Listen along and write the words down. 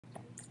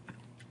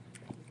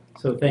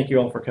So thank you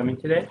all for coming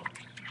today.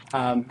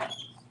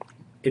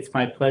 It's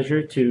my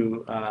pleasure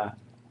to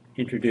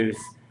introduce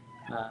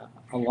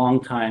a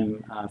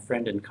longtime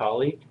friend and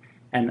colleague,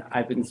 and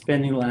I've been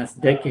spending the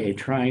last decade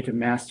trying to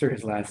master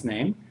his last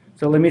name.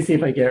 So let me see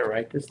if I get it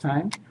right this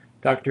time.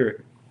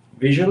 Dr.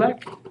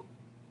 Wszolek?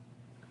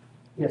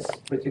 Yes,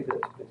 pretty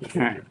good. Pretty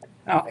good.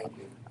 All right. Thank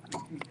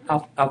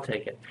you. I'll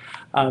take it.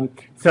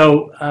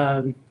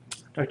 Dr.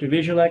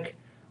 Wszolek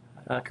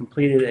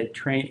completed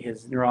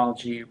his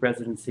neurology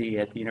residency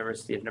at the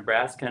University of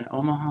Nebraska in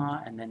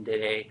Omaha, and then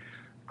did a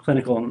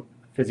clinical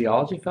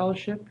physiology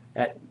fellowship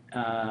at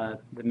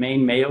the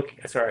main Mayo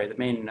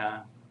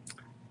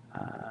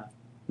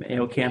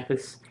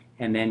campus,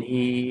 and then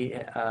he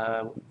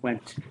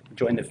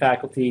joined the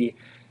faculty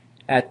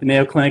at the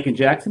Mayo Clinic in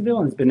Jacksonville,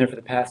 and has been there for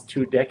the past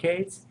 2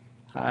 decades.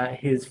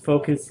 His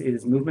focus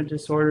is movement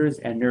disorders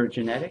and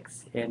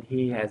neurogenetics, and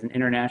he's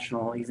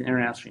internationally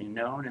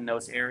known in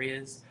those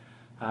areas.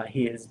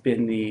 He has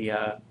been the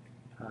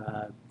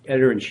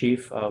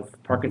editor-in-chief of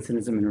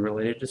Parkinsonism and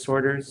related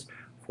disorders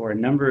for a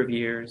number of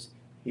years.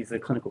 He's the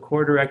clinical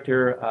core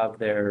director of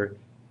their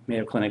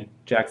Mayo Clinic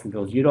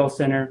Jacksonville Udall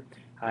Center,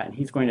 and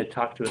he's going to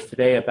talk to us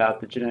today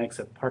about the genetics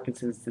of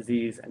Parkinson's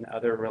disease and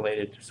other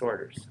related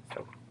disorders.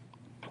 So.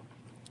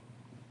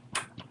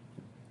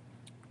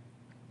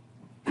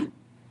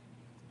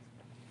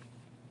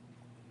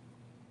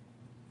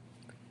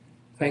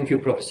 Thank you,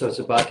 Professor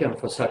Zbigniew,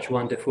 for such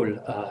wonderful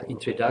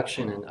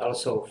introduction, and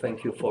also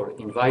thank you for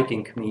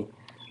inviting me.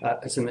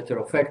 As a matter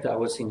of fact, I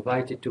was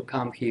invited to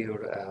come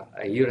here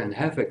a year and a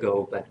half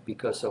ago, but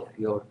because of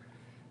your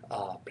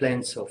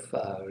plans of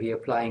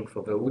reapplying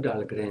for the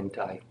Udall grant,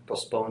 I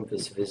postponed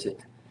this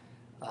visit.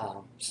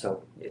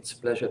 So it's a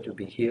pleasure to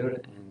be here,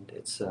 and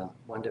it's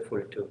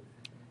wonderful to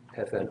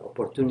have an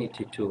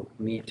opportunity to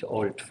meet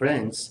old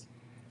friends.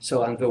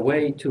 So on the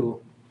way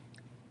to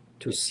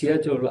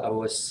Seattle, I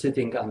was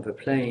sitting on the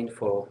plane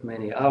for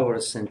many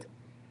hours, and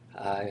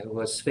I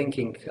was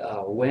thinking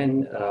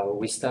when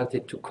we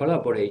started to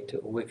collaborate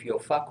with your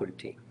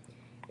faculty.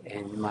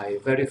 And my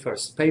very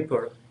first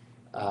paper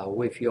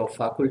with your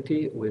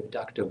faculty, with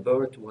Dr.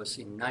 Bird, was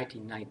in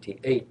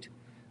 1998,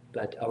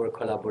 but our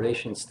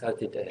collaboration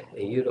started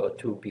a year or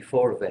two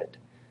before that.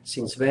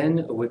 Since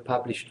then, we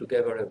published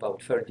together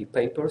about 30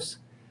 papers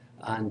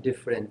on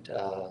different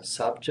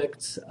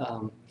subjects.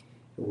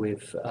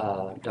 With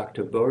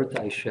Dr. Bird,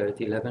 I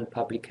shared 11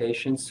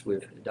 publications.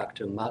 With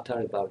Dr.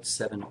 Matar, about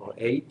 7 or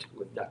 8.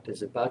 With Dr.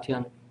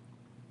 Zbigniew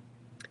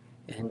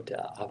and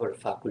other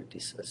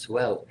faculties as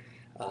well.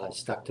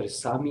 It's Dr.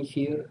 Sami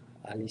here,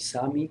 Ali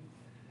Sami.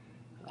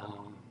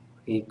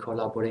 He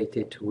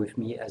collaborated with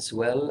me as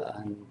well,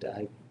 and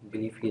I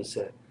believe he's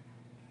a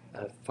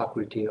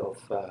faculty of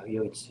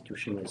your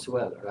institution as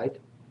well, right?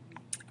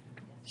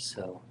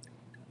 So.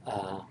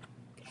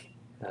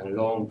 A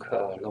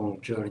long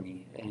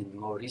journey, and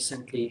more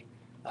recently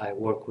I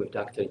worked with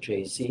Dr.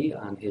 J.Z.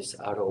 on his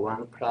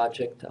R01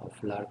 project of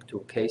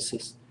LRRK2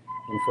 cases,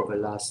 and for the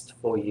last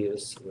 4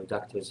 years with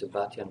Dr.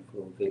 Zbigniew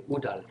for the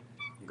Udall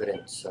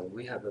grant. So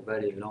we have a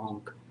very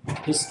long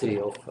history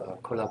of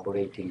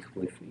collaborating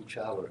with each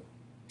other.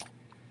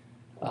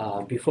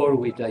 Before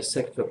we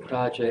dissect the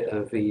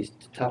project, the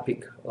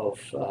topic of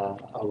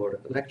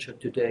our lecture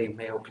today,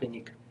 Mayo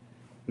Clinic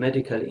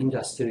Medical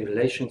Industry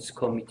Relations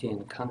Committee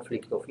and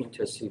Conflict of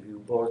Interest Review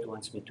Board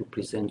wants me to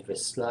present the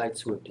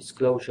slides with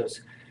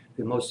disclosures.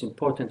 The most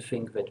important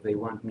thing that they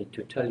want me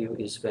to tell you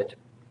is that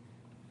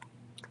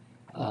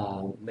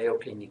Mayo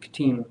Clinic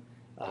team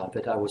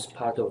that I was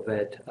part of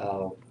that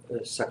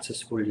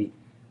successfully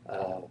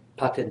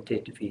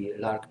patented the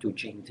LRRK2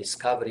 gene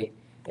discovery,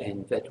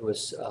 and that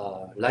was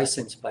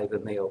licensed by the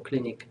Mayo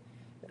Clinic,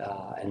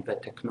 and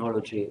that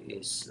technology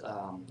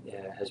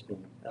has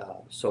been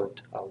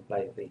sold out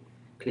by the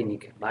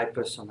clinic. My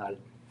personal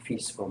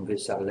fees from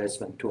this are less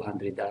than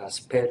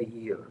 $200 per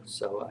year,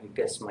 so I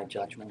guess my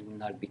judgment will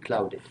not be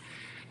clouded.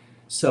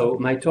 So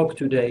my talk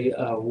today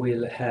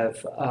will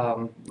have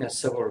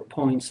several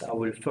points. I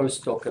will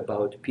first talk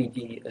about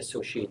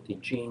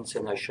PD-associated genes,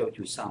 and I showed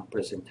you some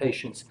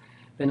presentations.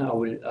 Then I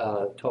will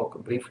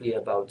talk briefly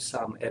about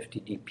some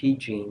FTDP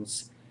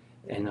genes,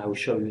 and I will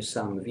show you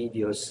some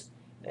videos,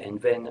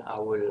 and then I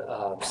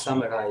will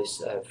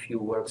summarize a few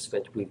works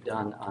that we've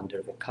done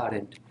under the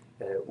current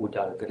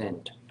Udall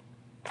grant.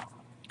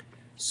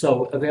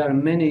 So there are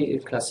many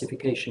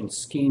classification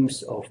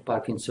schemes of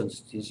Parkinson's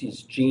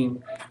disease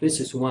gene. This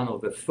is one of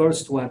the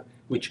first one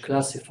which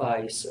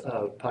classifies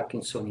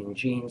Parkinsonian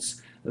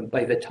genes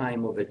by the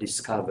time of the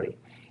discovery.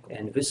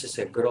 And this is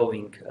a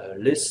growing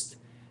list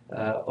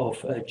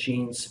of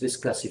genes. This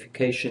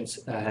classification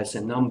has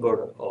a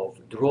number of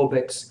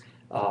drawbacks.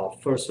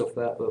 First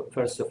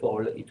of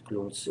all, it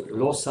includes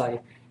loci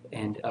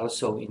and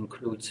also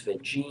includes the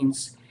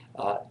genes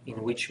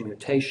in which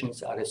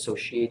mutations are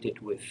associated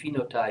with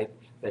phenotype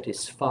that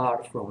is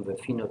far from the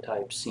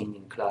phenotype seen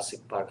in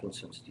classic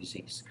Parkinson's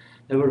disease.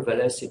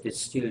 Nevertheless, it is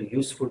still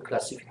useful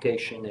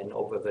classification, and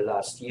over the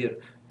last year,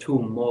 2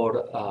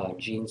 more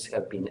genes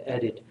have been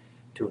added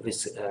to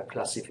this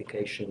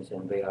classifications,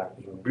 and they are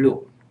in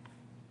blue.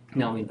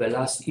 Now, in the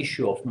last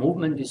issue of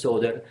Movement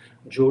Disorder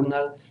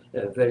Journal,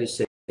 there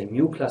is a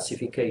new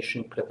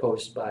classification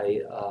proposed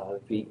by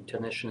the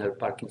International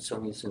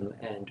Parkinsonism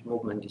and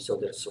Movement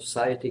Disorder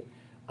Society,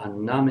 a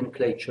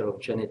nomenclature of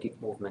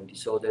genetic movement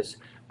disorders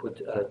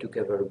put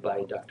together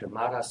by Dr.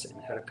 Maras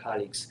and her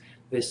colleagues.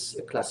 This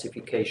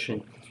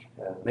classification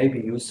may be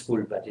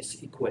useful, but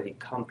is equally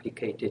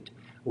complicated.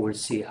 We'll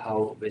see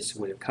how this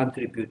will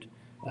contribute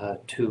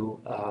to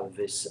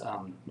this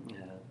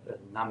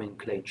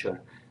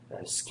nomenclature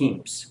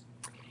schemes.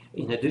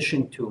 In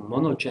addition to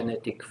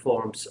monogenetic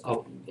forms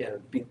of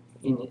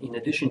in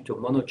addition to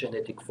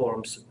monogenetic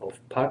forms of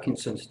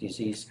Parkinson's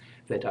disease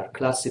that are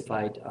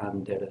classified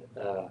under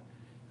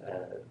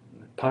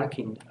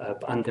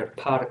under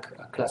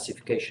PARC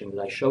classification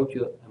that I showed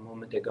you a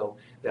moment ago,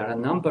 there are a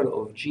number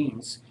of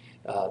genes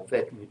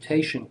that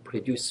mutation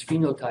produce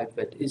phenotype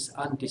that is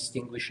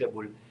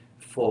undistinguishable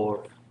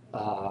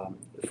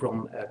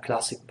from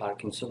classic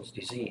Parkinson's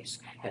disease.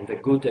 And a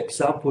good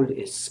example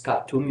is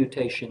SCA2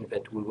 mutation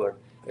that we were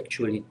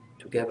actually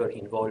together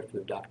involved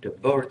with Dr.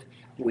 Bird.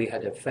 We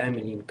had a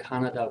family in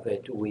Canada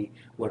that we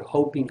were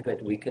hoping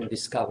that we can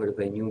discover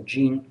the new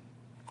gene.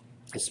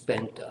 I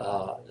spent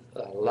a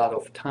lot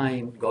of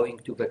time going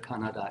to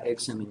Canada,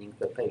 examining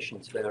the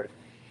patients there,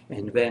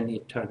 and then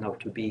it turned out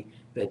to be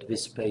that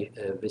this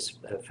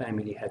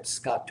family had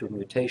SCA2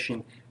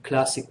 mutation,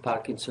 classic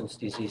Parkinson's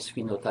disease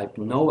phenotype,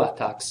 no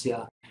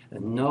ataxia,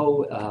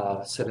 no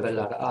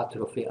cerebellar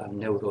atrophy, and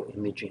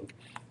neuroimaging.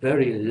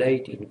 Very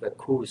late in the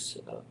course,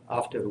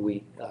 after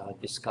we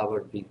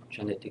discovered the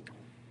genetic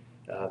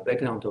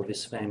background of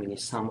this family,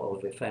 some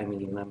of the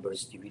family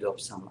members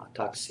developed some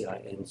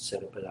ataxia and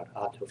cerebellar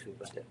atrophy,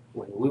 but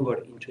when we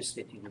were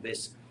interested in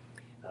this,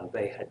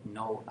 they had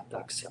no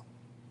ataxia.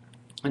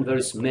 And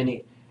there's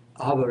many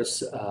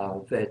others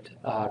that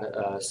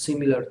are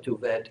similar to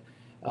that.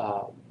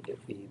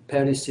 The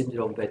Perry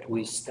syndrome that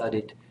we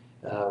studied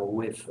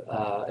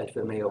at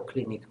the Mayo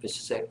Clinic, this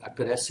is an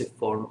aggressive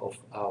form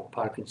of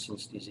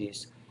Parkinson's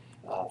disease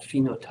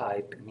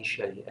phenotype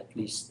initially, at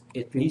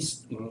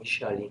least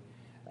initially,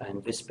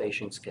 and these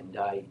patients can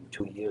die in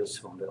 2 years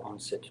from the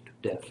onset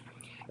to death.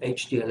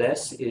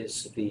 HDLS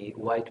is the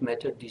white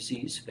matter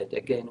disease that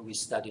again we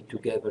studied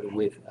together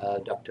with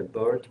Dr.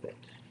 Bird.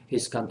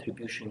 His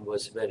contribution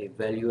was very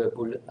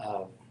valuable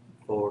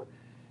for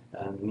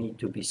me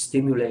to be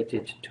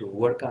stimulated to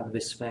work on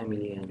this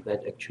family, and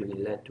that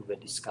actually led to the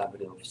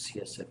discovery of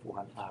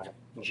CSF1R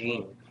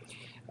gene.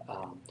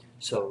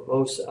 So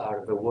those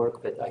are the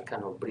work that I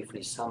kind of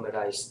briefly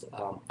summarized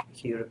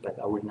here, but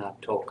I will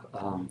not talk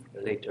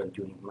later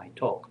during my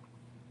talk.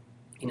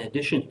 In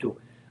addition to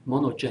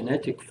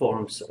monogenetic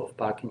forms of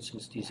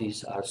Parkinson's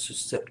disease are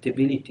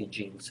susceptibility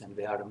genes, and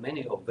there are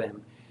many of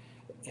them,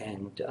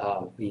 and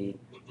the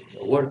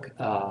work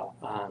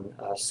on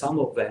some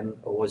of them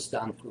was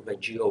done through the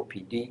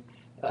GOPD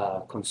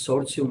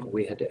consortium.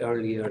 We had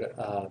earlier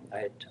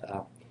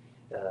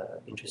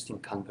interesting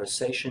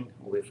conversation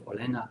with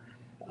Olena.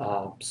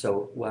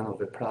 So one of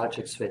the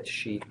projects that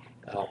she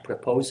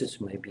proposes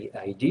may be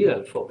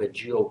ideal for the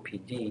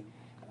GOPD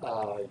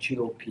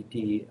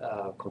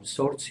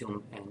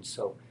consortium, and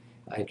so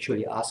I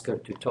actually asked her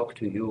to talk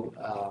to you,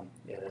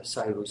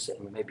 Cyrus,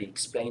 and maybe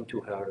explain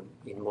to her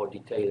in more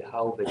detail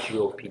how the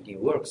GOPD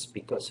works,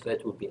 because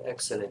that would be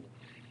excellent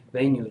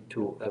venue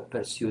to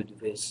pursue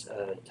this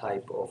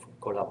type of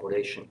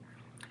collaboration.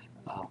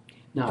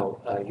 Now,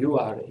 you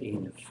are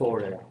in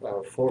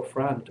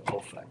forefront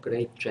of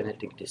great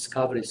genetic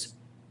discoveries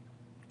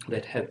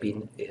that have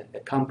been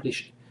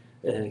accomplished.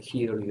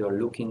 Here you are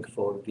looking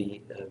for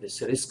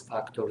these risk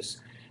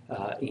factors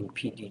in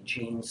PD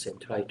genes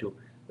and try to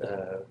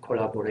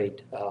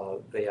collaborate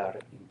their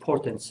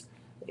importance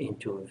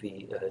into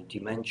the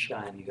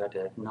dementia, and you had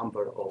a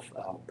number of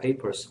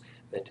papers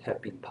that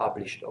have been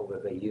published over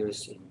the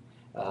years in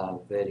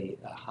very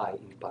high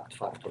impact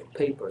factor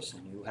papers,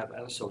 and you have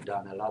also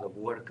done a lot of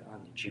work on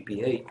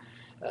GBA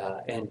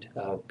and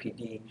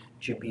PD.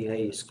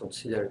 GBA is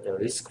considered a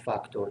risk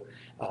factor.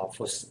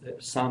 For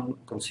some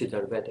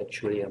consider that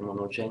actually a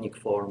monogenic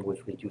form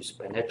with reduced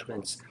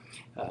penetrance,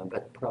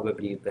 but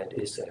probably that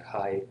is a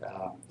high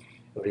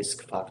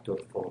risk factor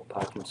for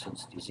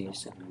Parkinson's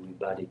disease and Lewy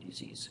body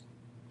disease.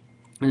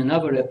 And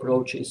another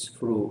approach is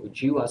through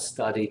GWAS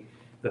study.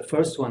 The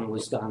first one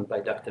was done by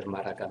Dr.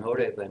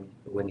 Maraganore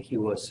when he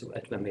was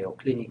at the Mayo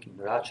Clinic in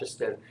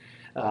Rochester.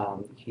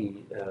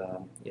 He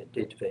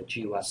did the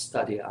GWAS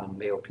study on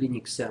Mayo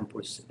Clinic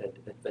samples at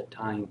that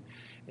time,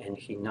 and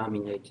he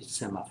nominated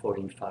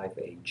semaphorine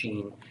 5A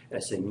gene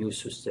as a new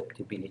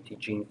susceptibility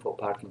gene for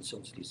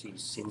Parkinson's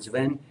disease. Since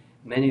then,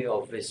 many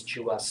of these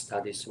GWAS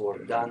studies were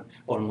done,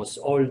 almost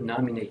all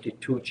nominated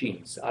 2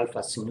 genes,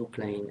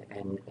 alpha-synuclein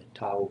and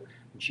tau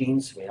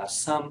genes. There are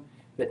some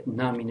that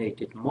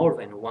nominated more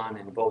than 1,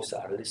 and both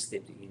are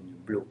listed in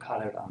blue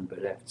color on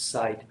the left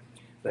side.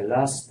 The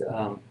last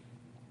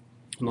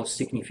most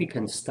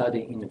significant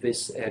study in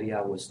this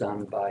area was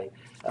done by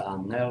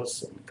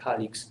Nels and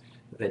colleagues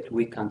that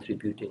we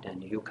contributed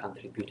and you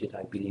contributed,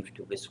 I believe,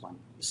 to this one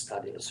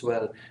study as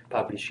well,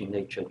 published in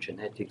Nature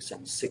Genetics,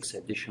 and 6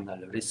 additional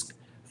risk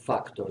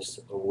factors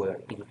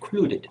were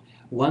included.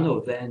 One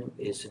of them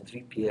is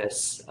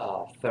VPS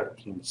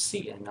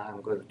 13C, and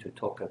I'm going to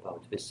talk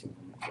about this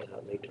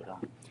later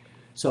on.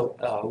 So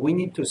we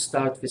need to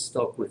start this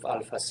talk with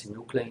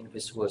alpha-synuclein.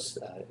 This was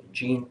a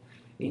gene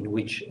in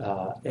which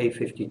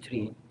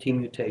A53T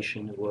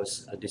mutation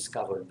was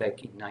discovered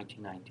back in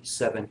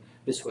 1997.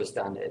 This was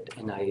done at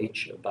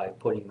NIH by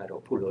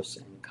Polymeropoulos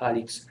and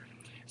colleagues.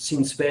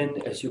 Since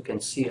then, as you can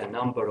see, a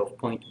number of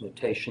point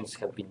mutations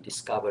have been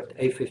discovered.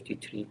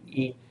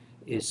 A53E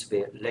is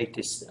the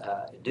latest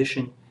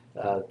addition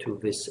to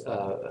this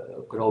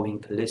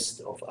growing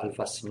list of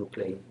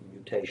alpha-synuclein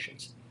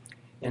mutations.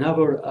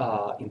 Another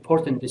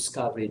important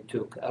discovery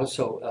took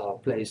also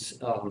place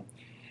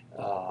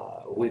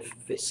with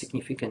the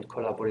significant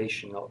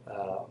collaboration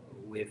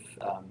with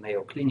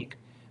Mayo Clinic,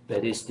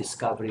 that is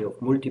discovery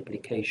of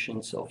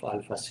multiplications of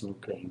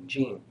alpha-synuclein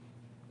gene.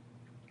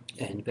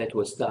 And that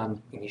was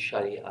done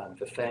initially on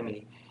the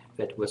family,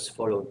 that was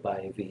followed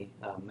by the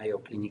Mayo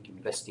Clinic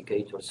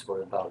investigators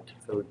for about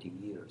 30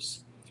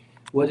 years.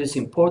 What is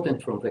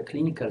important from the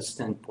clinical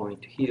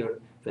standpoint here,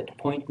 that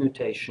point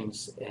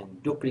mutations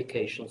and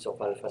duplications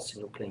of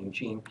alpha-synuclein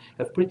gene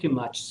have pretty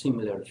much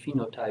similar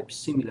phenotypes,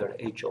 similar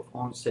age of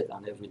onset,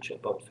 on average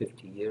about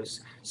 50 years,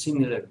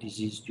 similar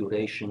disease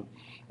duration,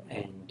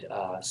 and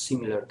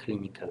similar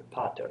clinical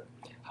pattern.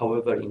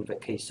 However, in the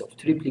case of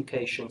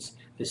triplications,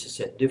 this is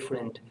a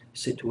different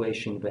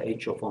situation. The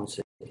age of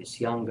onset is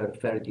younger,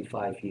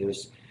 35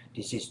 years,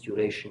 disease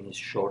duration is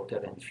shorter,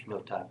 and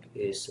phenotype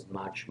is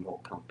much more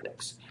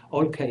complex.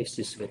 All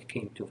cases that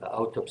came to the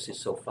autopsy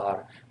so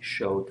far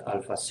showed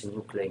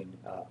alpha-synuclein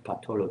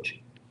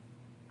pathology.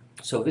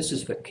 So this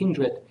is the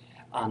kindred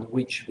on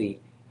which the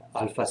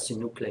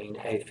alpha-synuclein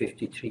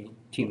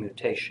A53T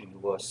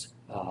mutation was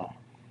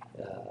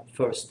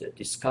first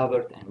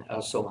discovered, and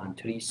also on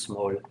 3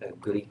 small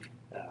Greek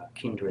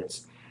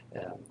kindreds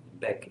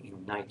back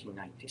in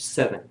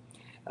 1997.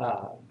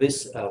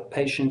 These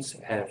patients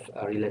have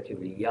a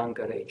relatively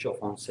younger age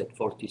of onset,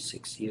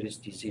 46 years,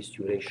 disease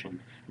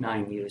duration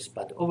 9 years,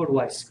 but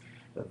otherwise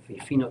the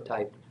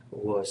phenotype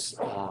was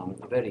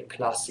very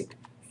classic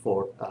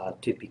for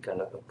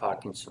typical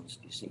Parkinson's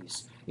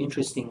disease.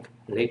 Interesting,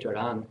 later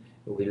on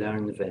we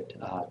learned that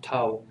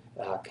tau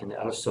can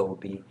also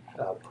be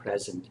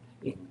present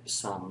in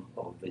some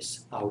of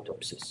these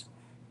autopsies.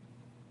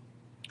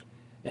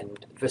 And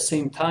at the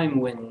same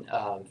time, when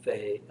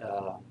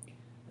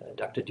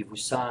Dr.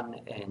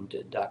 Divoussan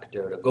and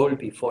Dr.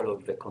 Golby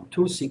followed the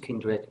Contursi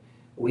kindred,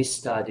 we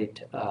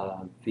studied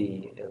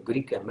the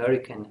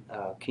Greek-American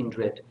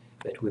kindred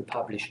that we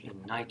published in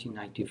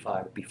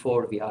 1995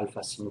 before the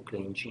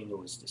alpha-synuclein gene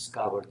was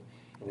discovered,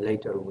 and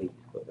later we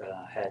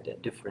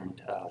had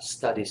different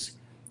studies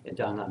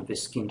done on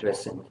this kindred,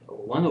 and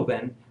one of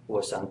them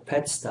was on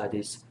PET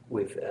studies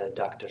with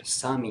Dr.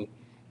 Sami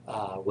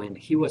when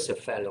he was a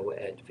fellow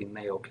at the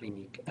Mayo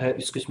Clinic, at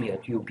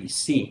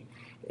UBC,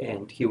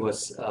 and he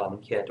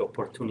had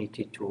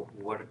opportunity to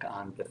work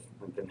on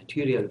the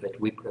material that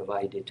we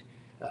provided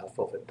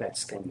for the PET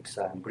scanning.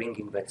 So I'm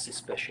bringing that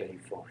especially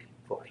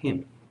for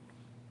him.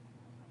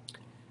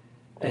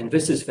 And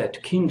this is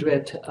that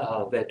kindred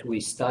that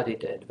we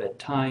studied at that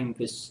time.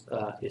 This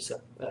is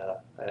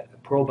a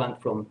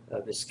proband from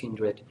this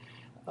kindred,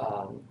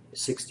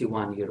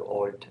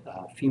 61-year-old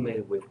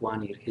female with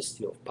 1-year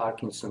history of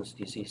Parkinson's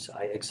disease.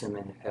 I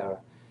examined her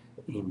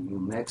in New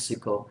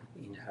Mexico,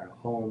 in her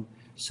home.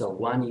 So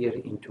 1 year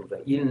into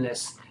the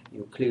illness,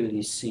 you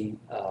clearly see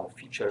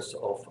features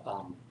of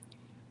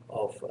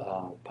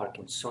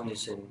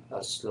Parkinsonism,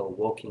 slow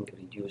walking,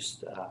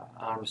 reduced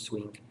arm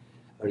swing,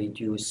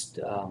 reduced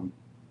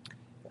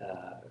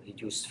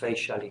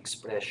facial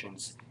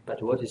expressions.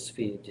 But what is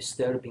the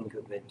disturbing,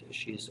 that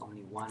she is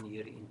only 1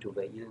 year into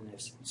the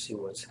illness, and see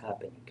what's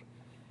happening.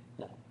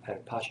 Her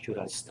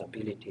postural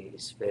stability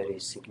is very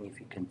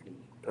significantly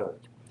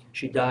impaired.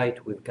 She died,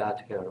 we've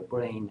got her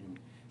brain, and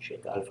she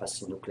had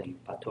alpha-synuclein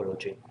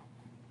pathology.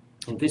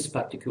 In this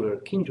particular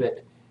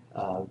kindred,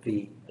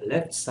 the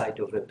left side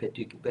of the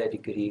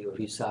pedigree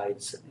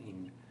resides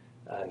in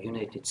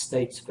United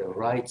States, the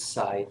right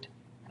side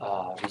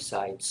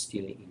resides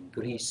still in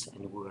Greece,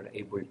 and we were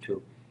able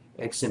to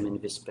examine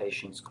these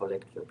patients,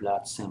 collect the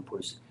blood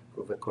samples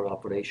through the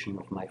collaboration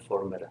of my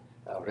former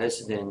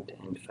resident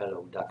and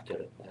fellow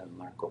Dr.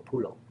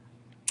 Markopoulos.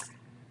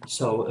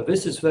 So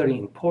this is very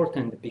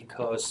important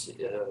because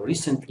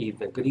recently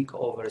the Greek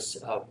authors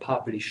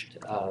published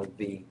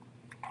the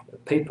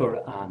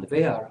paper on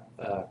their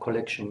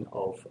collection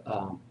of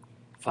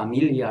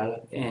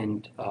familial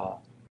and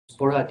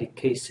sporadic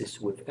cases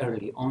with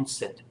early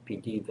onset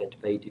PD that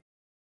they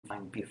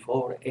defined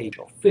before age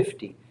of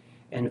 50,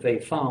 and they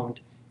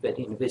found that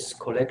in this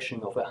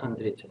collection of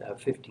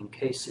 115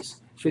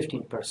 cases,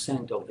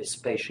 15% of these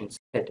patients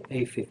had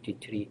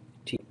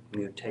A53T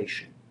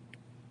mutation.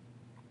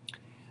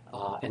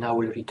 And I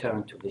will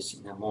return to this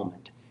in a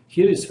moment.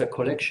 Here is the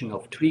collection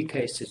of 3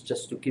 cases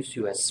just to give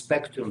you a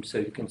spectrum so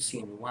you can see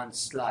in one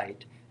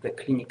slide the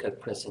clinical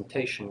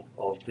presentation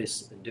of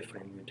these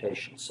different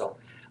mutations. So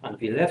on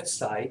the left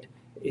side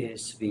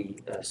is the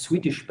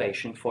Swedish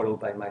patient,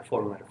 followed by my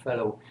former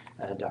fellow,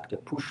 Dr.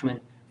 Pushman,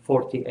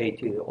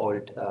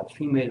 48-year-old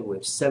female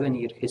with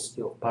 7-year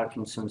history of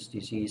Parkinson's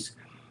disease.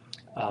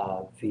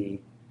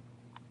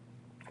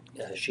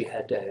 She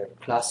had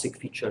classic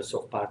features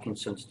of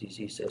Parkinson's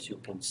disease, as you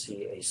can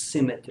see,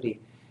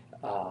 asymmetry,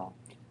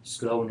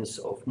 slowness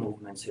of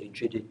movements,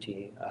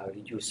 rigidity,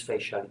 reduced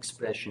facial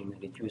expression,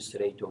 reduced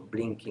rate of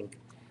blinking.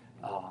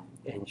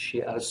 And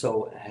she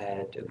also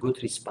had a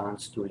good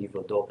response to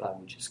levodopa,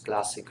 which is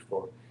classic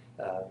for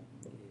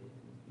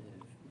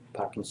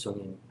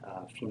Parkinsonian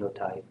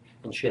phenotype,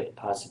 and she had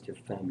positive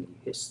family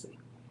history.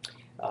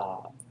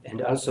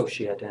 And also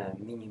she had a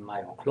mini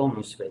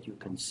myoclonus that you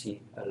can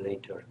see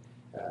later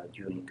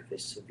during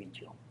this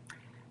video.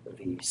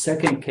 The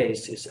second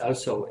case is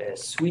also a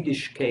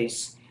Swedish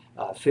case,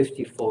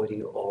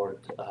 54-year-old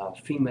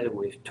female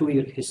with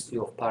 2-year history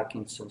of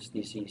Parkinson's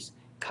disease,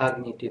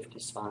 cognitive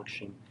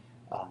dysfunction,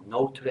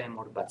 no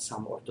tremor but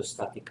some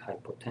orthostatic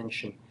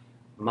hypotension,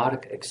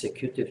 marked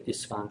executive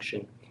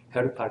dysfunction.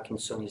 Her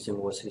Parkinsonism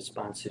was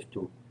responsive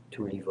to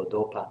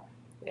levodopa,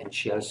 and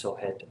she also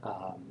had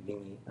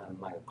mini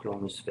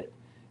myoclonus that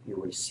you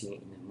will see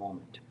in a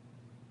moment.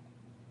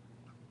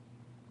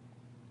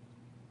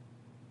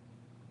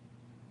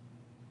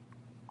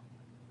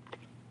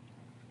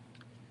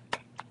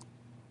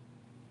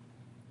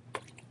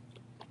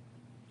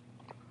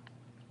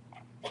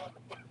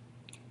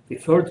 The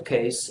third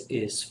case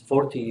is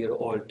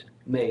 40-year-old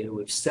male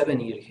with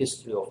 7-year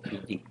history of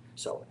PD,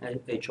 so an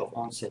age of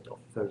onset of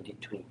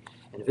 33.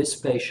 And this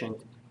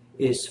patient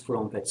is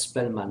from that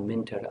Spellman,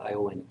 Minter,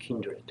 Iowa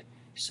kindred.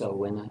 So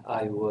when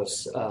I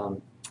was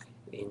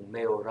in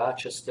Mayo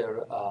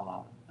Rochester,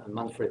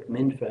 Manfred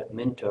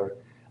Minter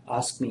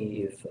asked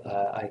me if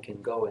I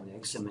can go and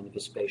examine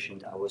this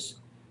patient. I was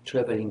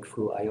traveling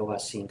through Iowa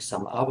seeing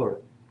some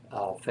other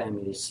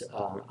families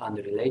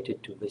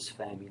unrelated to this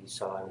family,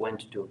 so I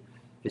went to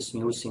this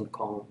nursing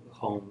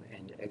home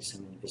and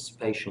examined this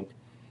patient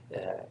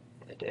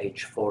at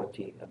age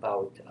 40,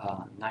 about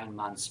 9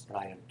 months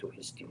prior to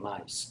his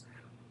demise.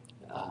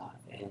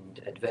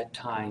 And at that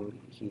time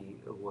he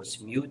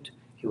was mute,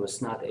 he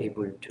was not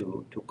able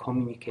to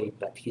communicate,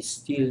 but he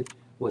still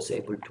was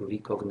able to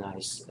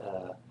recognize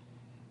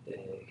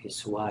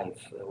his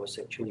wife. It was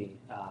actually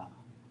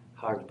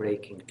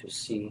heartbreaking to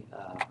see.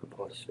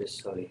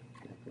 Sorry,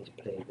 let me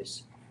play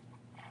this.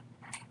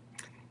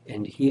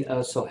 And he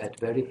also had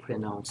very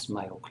pronounced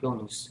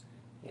myoclonus,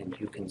 and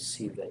you can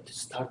see that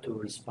start to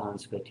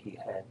response that he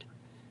had.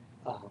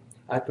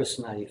 I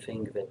personally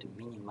think that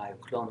mini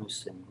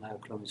myoclonus, and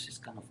myoclonus is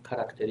kind of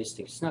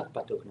characteristic, it's not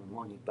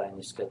pathognomonic by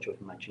any stretch of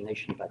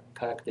imagination, but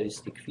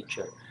characteristic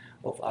feature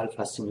of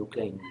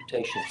alpha-synuclein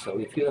mutation. So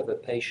if you have a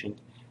patient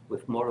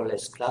with more or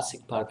less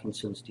classic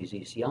Parkinson's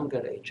disease,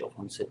 younger age of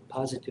onset,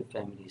 positive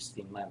family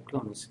history,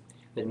 myoclonus,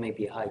 there may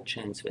be a high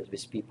chance that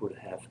these people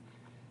have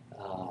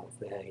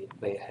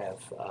they have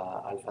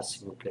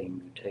alpha-synuclein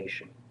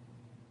mutation.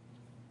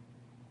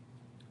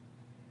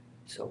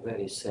 So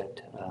very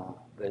sad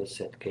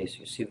case.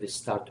 You see this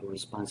start to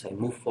response. I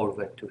move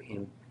forward to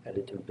him a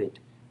little bit,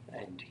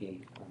 and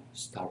he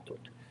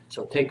started.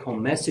 So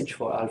take-home message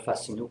for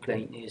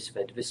alpha-synuclein is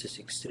that this is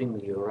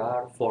extremely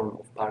rare form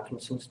of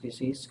Parkinson's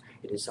disease.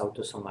 It is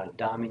autosomal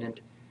dominant,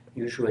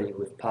 usually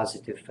with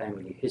positive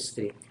family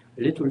history.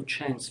 Little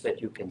chance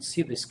that you can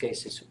see these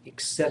cases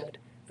except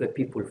the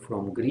people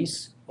from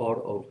Greece or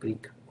of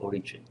Greek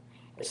origin.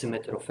 As a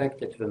matter of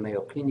fact, at the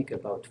Mayo Clinic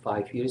about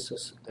 5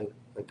 years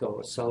ago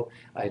or so,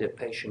 I had a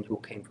patient who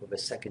came for a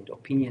second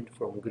opinion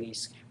from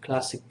Greece,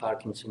 classic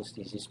Parkinson's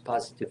disease,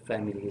 positive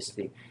family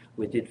history.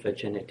 We did the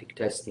genetic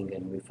testing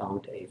and we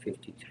found a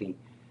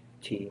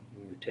 53T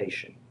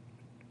mutation.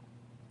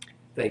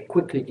 They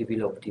quickly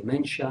develop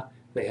dementia.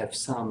 They have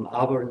some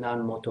other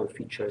non-motor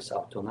features,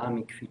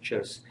 autonomic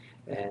features,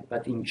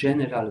 but in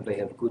general, they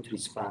have good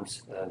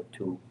response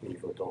to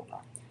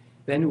levodopa.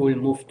 Then we'll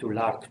move to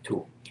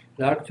LRRK2.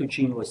 LRRK2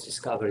 gene was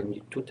discovered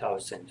in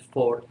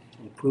 2004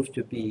 and proved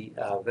to be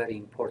a very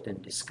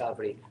important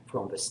discovery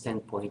from the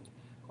standpoint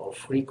of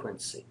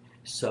frequency.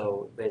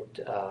 So that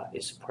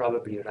is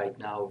probably right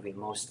now the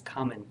most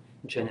common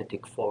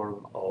genetic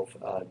form of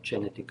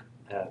genetic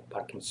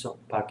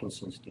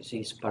Parkinson's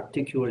disease,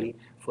 particularly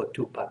for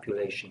 2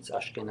 populations,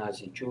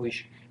 Ashkenazi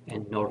Jewish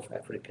and North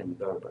African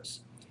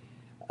Berbers.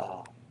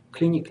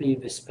 Clinically,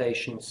 these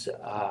patients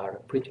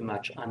are pretty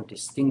much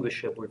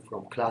undistinguishable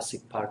from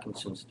classic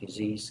Parkinson's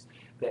disease.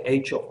 The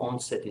age of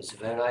onset is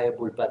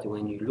variable, but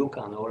when you look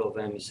on all of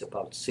them, it's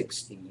about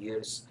 60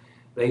 years.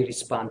 They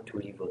respond to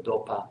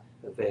levodopa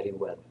very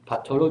well.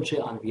 Pathology,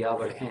 on the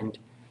other hand,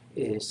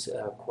 is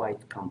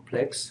quite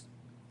complex.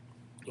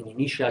 In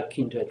initial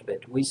kindred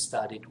that we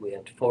studied, we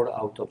had 4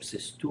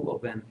 autopsies. 2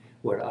 of them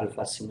were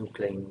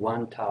alpha-synuclein,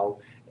 1 tau,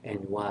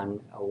 and 1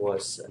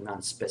 was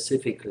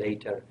non-specific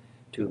later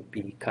to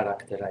be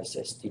characterized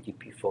as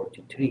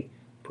TDP43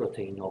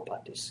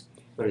 proteinopathies.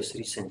 very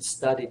recent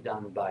study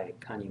done by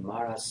Kani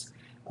Maras,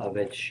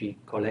 that she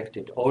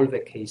collected all the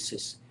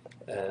cases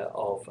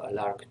of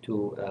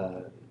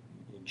LRRK2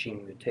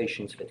 gene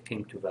mutations that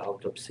came to the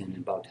autopsy, and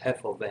about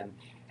half of them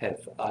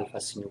have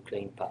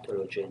alpha-synuclein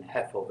pathology and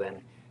half of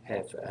them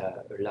have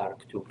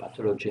LRRK2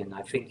 pathology, and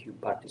I think you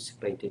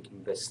participated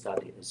in the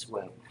study as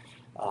well.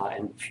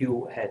 And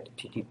few had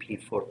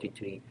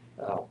TDP43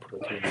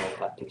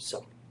 proteinopathy.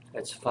 So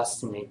it's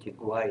fascinating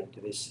why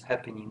this is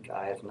happening.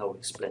 I have no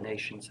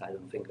explanations. I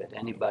don't think that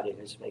anybody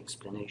has an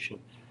explanation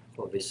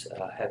for this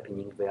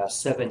happening. There are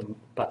 7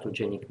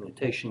 pathogenic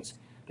mutations.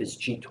 This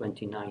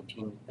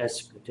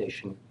G2019S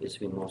mutation is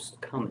the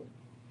most common.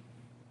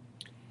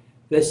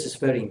 This is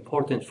very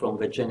important from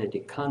the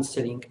genetic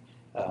counseling.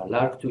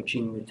 LRRK2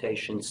 gene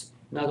mutations,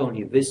 not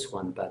only this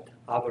one, but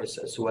others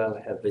as well,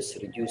 have this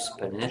reduced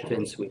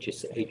penetrance, which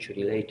is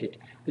age-related.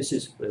 This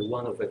is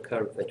one of the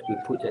curves that we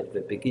put at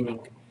the beginning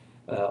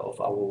of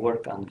our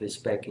work on this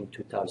back in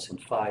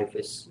 2005.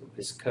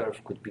 This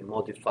curve could be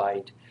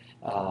modified,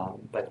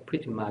 but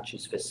pretty much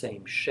it's the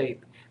same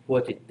shape.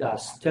 What it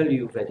does tell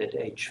you that at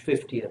age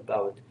 50,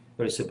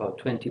 there is about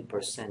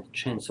 20%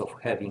 chance of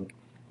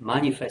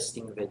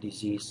manifesting the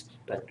disease,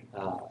 but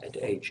at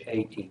age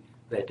 80,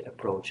 that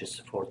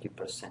approaches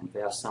 40%.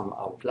 There are some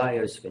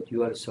outliers that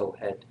you also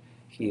had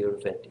here,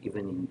 that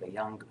even in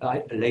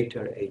the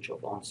later age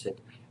of onset,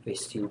 they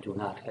still do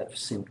not have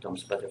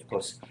symptoms, but of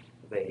course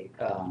they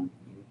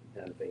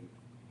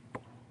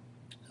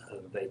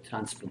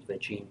transmit the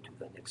gene to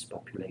the next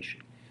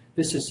population.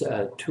 This is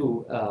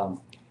 2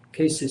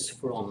 cases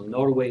from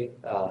Norway.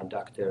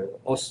 Dr.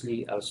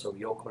 Osli, also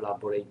your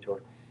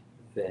collaborator,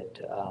 that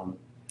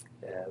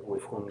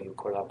with whom you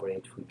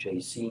collaborate with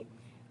JZ.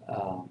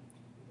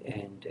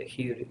 And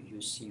here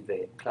you see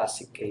the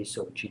classic case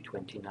of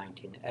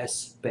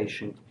G2019S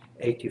patient,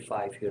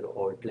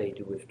 85-year-old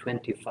lady with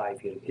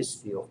 25-year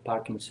history of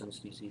Parkinson's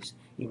disease.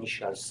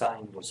 Initial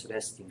sign was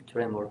resting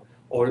tremor,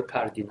 all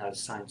cardinal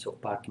signs of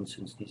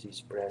Parkinson's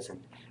disease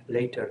present.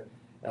 Later,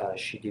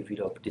 she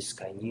developed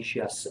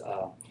dyskinesias,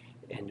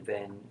 and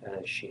then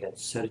she had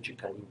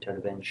surgical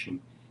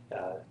intervention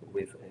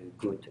with a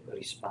good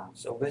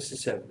response. So this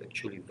is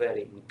actually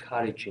very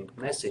encouraging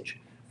message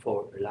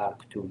for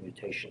LRRK2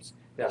 mutations.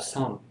 There are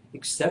some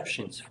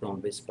exceptions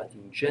from this, but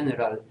in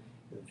general,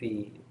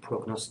 the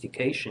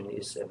prognostication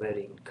is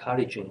very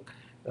encouraging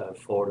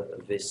for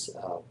these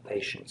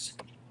patients.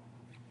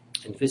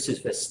 And this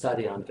is the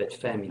study on that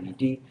family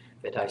D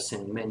that I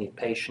sent many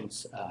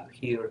patients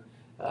here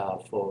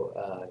for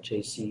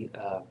JC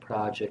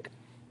project,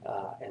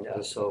 and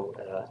also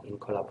in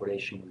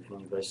collaboration with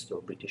University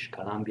of British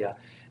Columbia.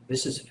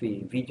 This is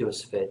the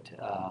videos that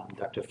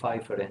Dr.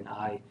 Pfeiffer and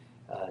I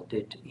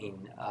did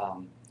in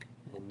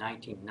the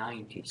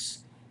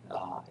 1990s.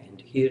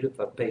 And here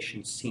the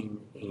patient seen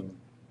in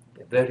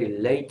a very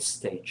late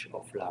stage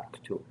of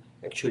LRRK2.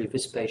 Actually,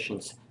 these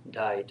patients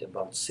died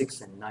about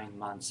 6 and 9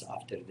 months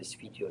after these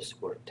videos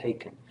were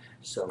taken.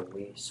 So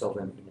we saw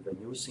them in the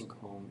nursing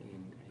home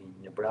in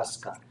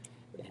Nebraska.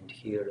 And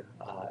here,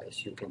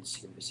 as you can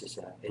see, this is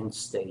an end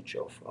stage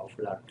of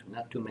LRRK2.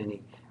 Not too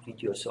many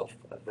videos of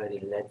a very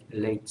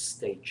late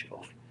stage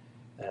of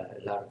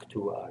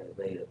LRRK2 are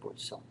available.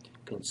 So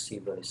you can see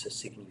there is a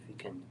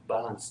significant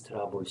balance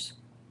troubles.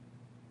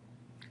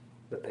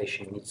 The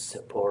patient needs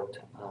support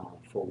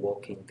for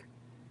walking,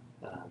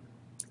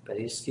 but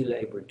he's still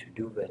able to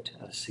do that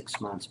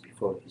 6 months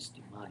before his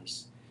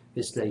demise.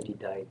 This lady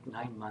died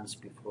 9 months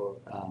before,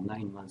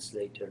 9 months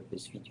later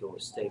this video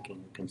was taken.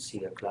 You can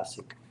see a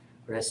classic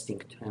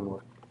resting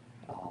tremor,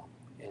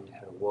 and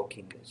her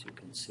walking, as you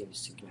can see, is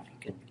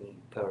significantly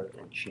impaired,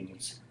 and she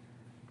needs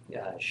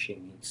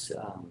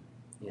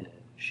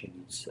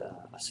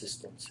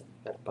assistance, and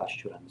her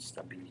postural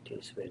stability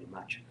is very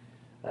much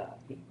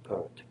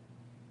impaired.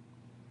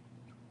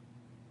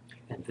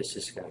 And this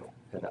is her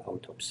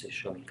autopsy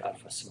showing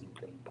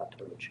alpha-synuclein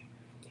pathology.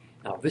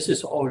 Now, this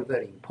is all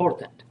very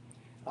important,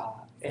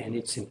 and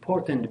it's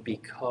important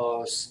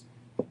because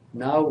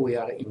now we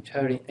are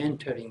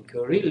entering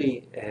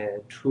really a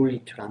truly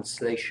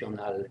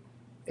translational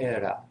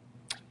era.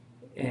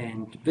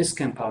 And this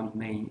compound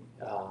may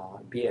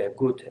be a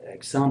good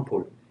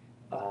example.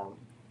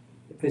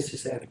 This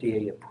is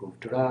FDA-approved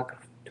drug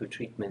to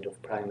treatment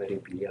of primary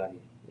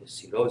biliary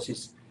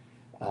cirrhosis.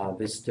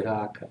 This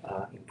drug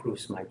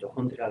improves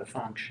mitochondrial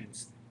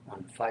functions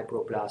on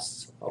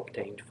fibroblasts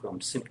obtained from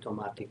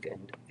symptomatic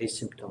and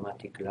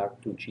asymptomatic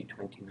LRRK2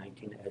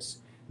 G2019S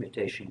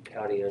mutation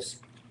carriers.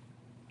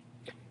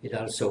 It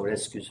also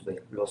rescues the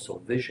loss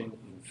of vision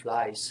in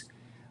flies.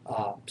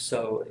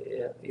 So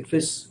if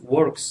this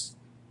works,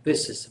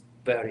 this is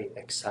very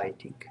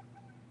exciting.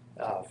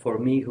 For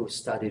me, who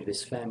studied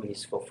these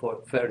families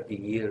for 30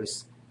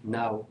 years,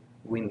 now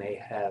we may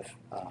have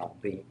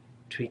the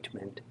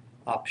treatment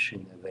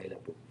option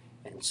available.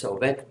 And so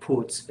that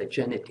puts the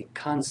genetic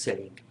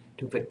counseling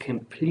to the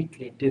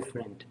completely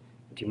different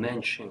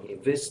dimension.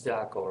 If this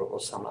drug or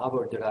some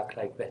other drug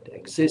like that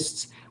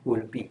exists,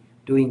 we'll be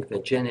doing the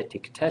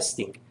genetic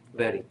testing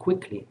very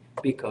quickly,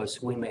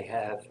 because we may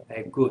have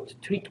a good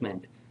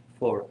treatment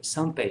for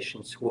some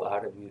patients who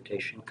are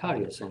mutation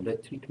carriers, and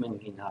that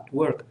treatment may not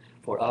work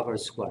for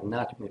others who are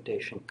not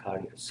mutation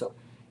carriers. So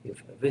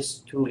if this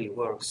truly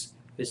works,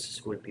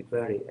 this will be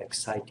very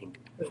exciting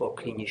for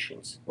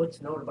clinicians.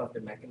 What's known about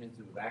the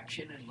mechanism of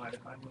action in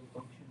mitochondrial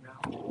function now?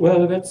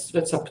 Well,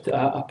 that's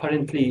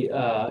apparently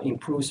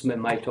improves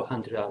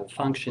mitochondrial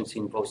functions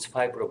in those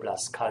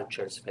fibroblast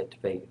cultures that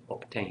they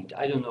obtained.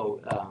 I don't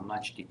know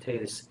much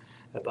details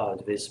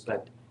about this,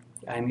 but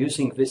I'm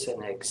using this as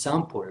an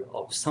example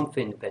of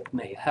something that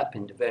may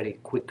happen very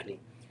quickly.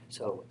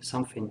 So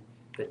something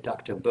that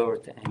Dr.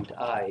 Bird and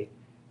I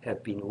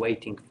have been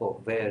waiting for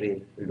a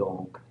very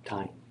long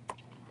time.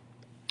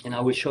 And I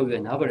will show you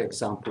another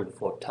example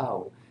for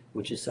tau,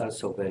 which is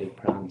also very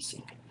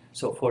promising.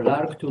 So for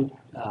LRRK2,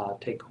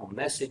 take-home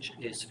message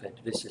is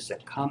that this is a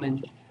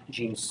common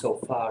gene so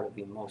far,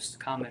 the most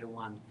common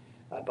one,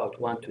 about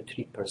 1 to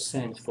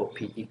 3% for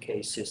PD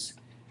cases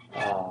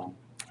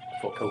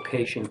for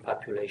Caucasian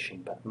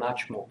population, but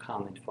much more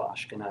common for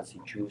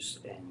Ashkenazi Jews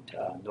and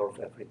North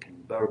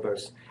African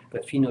Berbers. The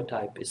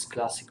phenotype is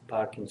classic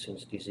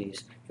Parkinson's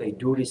disease. They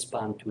do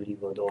respond to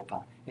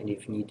levodopa and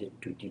if needed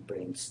to deep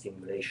brain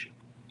stimulation.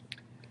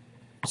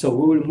 So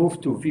we will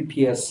move to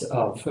VPS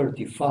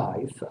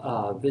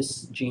 35.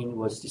 This gene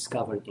was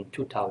discovered in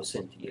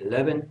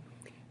 2011.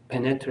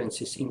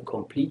 Penetrance is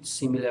incomplete,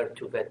 similar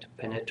to that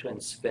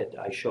penetrance that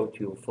I showed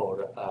you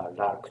for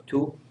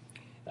LRRK2.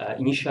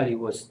 Initially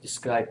was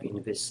described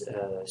in this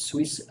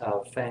Swiss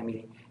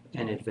family,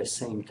 and at the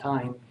same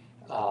time,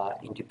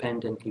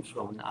 independently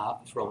from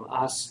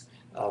us,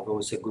 there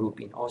was a group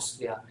in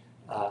Austria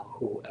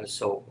who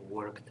also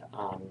worked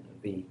on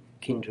the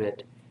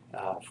kindred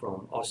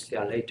from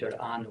Austria. Later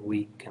on,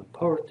 we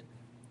compared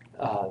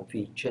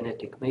the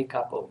genetic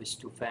makeup of these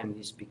two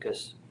families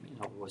because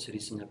it was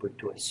reasonable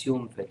to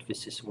assume that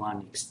this is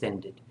one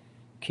extended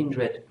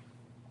kindred.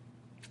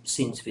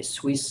 Since the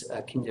Swiss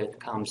kindred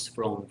comes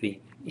from the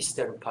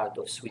eastern part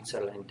of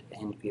Switzerland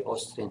and the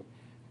Austrian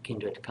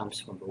kindred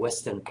comes from the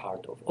western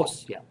part of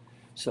Austria,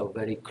 so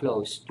very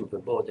close to the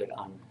border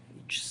on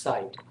each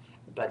side.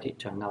 But it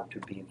turned out to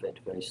be that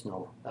there is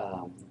no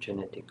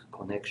genetic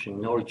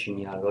connection nor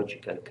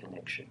genealogical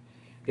connection.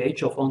 The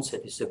age of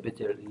onset is a bit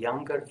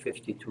younger,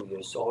 52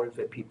 years old.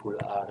 The people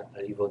are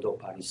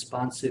levodopa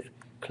responsive.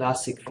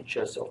 Classic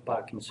features of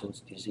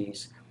Parkinson's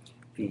disease,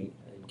 the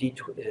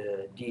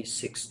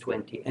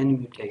D620N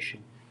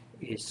mutation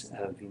is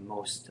the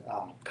most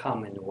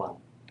common one.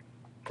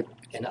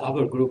 And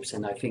other groups,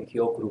 and I think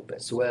your group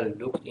as well,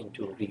 looked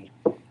into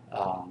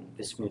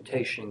this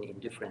mutation in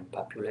different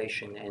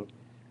population, and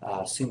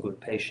single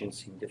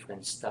patients in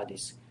different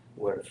studies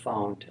were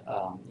found,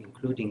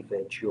 including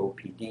the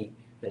GOPD,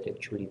 that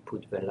actually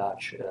put the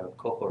large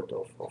cohort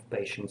of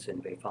patients,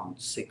 and they found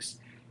 6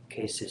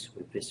 cases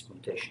with this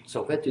mutation.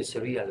 So that is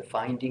a real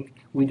finding.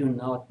 We do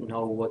not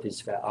know what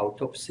is the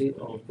autopsy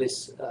of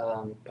this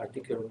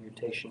particular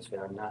mutations.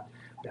 There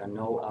are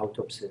no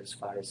autopsies as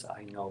far as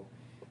I know.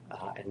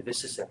 And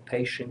this is a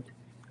patient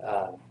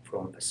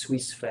from a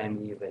Swiss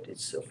family that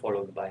is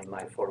followed by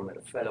my former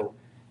fellow,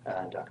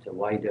 Dr.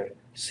 Weider,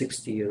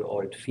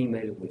 60-year-old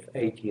female with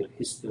 8-year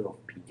history of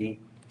PD.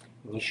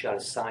 Initial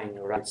sign,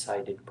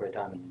 right-sided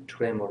predominant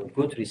tremor,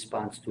 good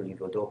response to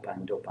levodopa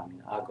and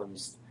dopamine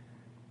agonist.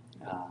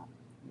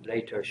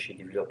 Later, she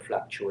developed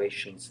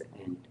fluctuations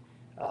and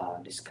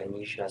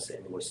dyskinesias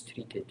and was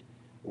treated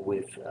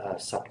with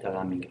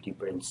subthalamic deep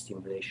brain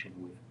stimulation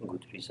with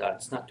good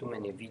results. Not too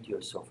many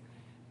videos of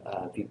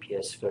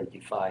VPS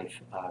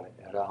 35 are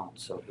around,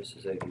 so this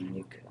is a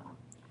unique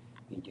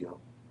video.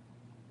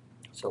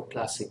 So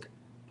classic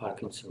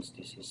Parkinson's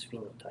disease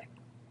phenotype.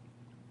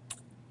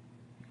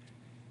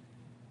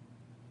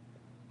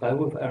 But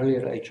with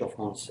earlier age of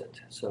onset,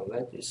 so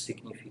that is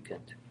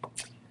significant.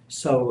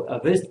 So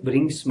this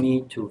brings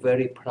me to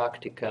very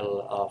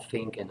practical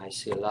thing, and I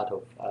see a lot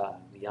of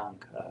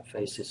young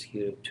faces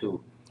here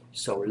too.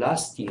 So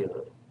last year,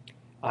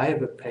 I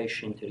have a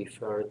patient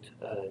referred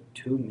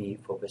to me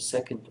for the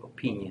second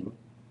opinion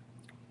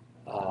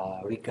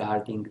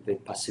regarding the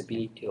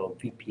possibility of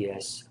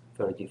VPS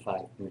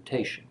 35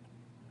 mutation.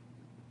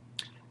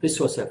 This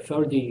was a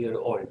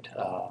 30-year-old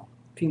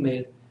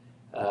female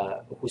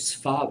whose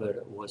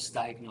father was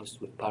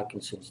diagnosed with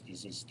Parkinson's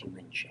disease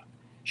dementia.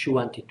 She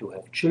wanted to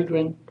have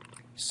children,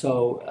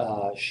 so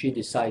she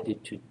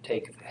decided to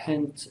take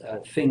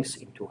things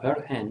into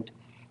her hand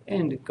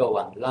and go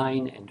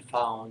online and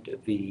found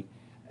the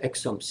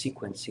exome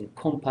sequencing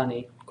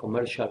company,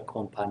 commercial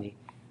company.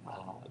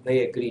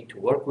 They agreed to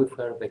work with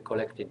her. They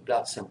collected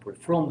blood sample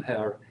from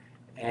her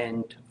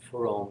and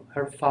from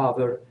her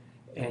father,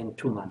 and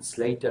 2 months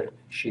later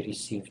she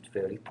received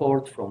the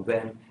report from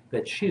them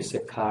that she's a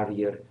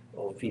carrier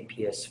of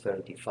VPS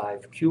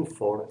 35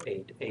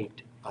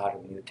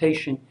 Q488R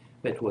mutation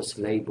that was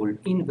labeled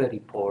in the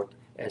report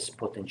as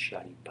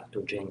potentially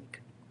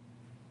pathogenic.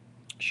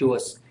 She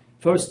was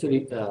first,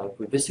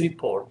 with this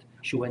report,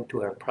 she went to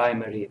her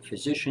primary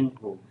physician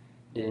who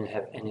didn't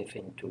have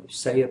anything to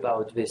say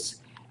about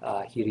this.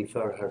 He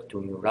referred her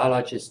to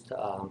neurologist,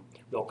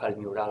 local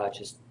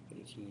neurologist.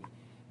 He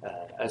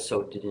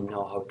also didn't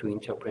know how to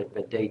interpret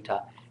the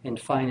data, and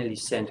finally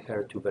sent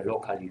her to the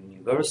local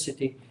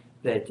university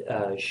that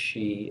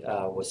she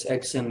was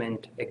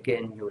examined,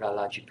 again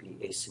neurologically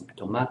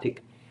asymptomatic.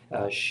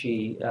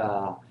 She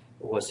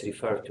was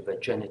referred to the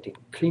genetic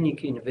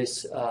clinic in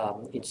this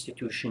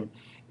institution,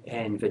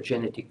 and the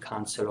genetic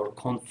counselor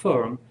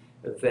confirmed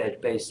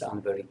that based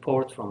on the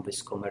report from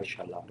this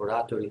commercial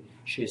laboratory,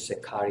 she is a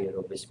carrier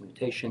of these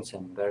mutations,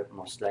 and very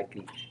most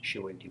likely she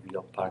will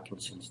develop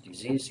Parkinson's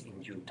disease in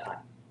due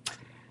time.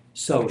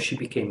 So she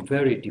became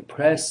very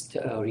depressed,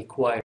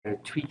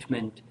 required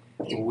treatment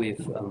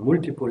with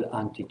multiple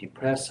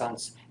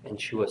antidepressants, and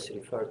she was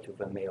referred to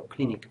the Mayo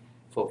Clinic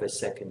for the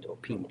second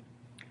opinion.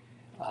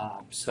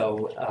 Can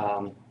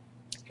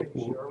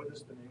you share with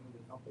us the name of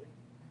the company?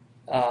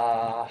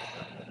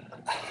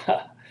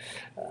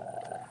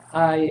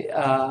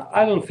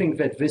 I don't think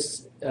that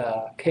this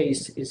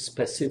case is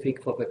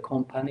specific for the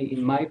company.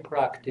 In my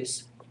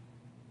practice,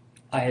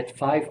 I had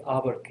 5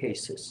 other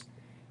cases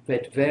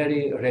that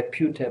very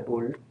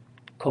reputable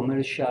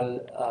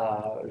commercial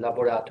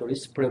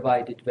laboratories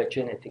provided the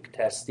genetic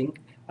testing,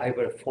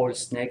 either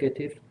false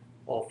negative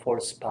or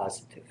false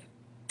positive.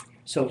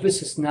 So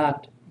this is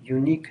not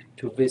unique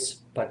to this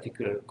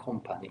particular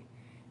company.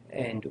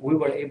 And we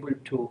were able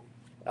to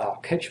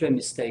catch the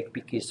mistake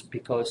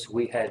because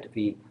we had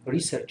the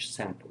research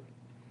sample.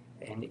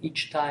 And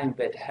each time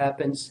that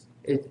happens,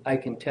 I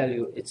can tell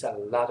you it's a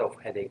lot of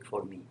headache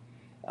for me.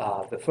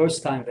 The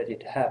first time that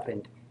it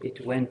happened,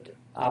 it went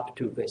up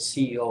to the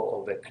CEO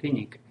of the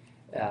clinic,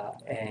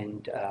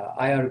 and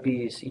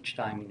IRB is each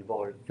time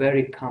involved.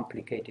 Very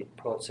complicated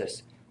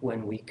process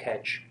when we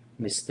catch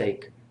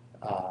mistake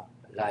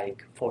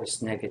like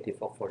false negative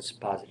or false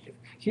positive.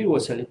 Here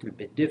was a little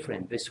bit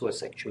different. This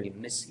was actually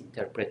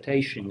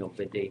misinterpretation of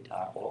the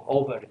data or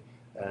over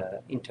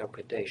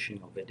interpretation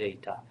of the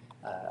data,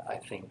 I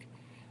think.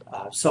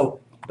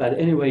 But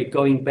anyway,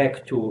 going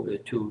back to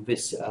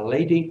this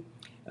lady,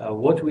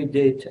 what we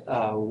did,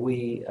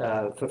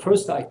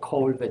 first I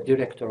called the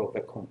director of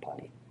the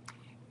company.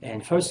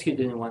 And first he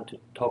didn't want to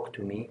talk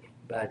to me,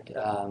 but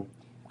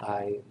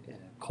I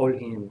called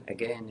him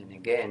again and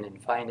again, and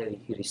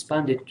finally he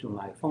responded to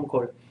my phone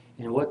call.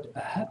 And what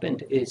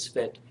happened is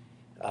that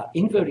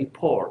in the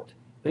report,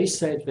 they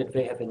said that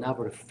they have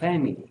another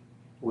family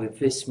with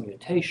this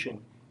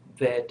mutation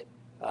that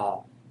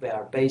they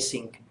are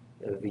basing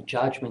the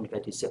judgment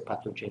that is a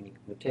pathogenic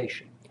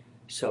mutation.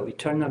 So it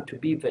turned out to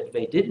be that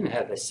they didn't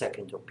have a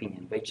second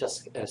opinion, they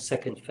just a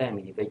second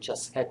family, they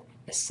just had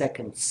a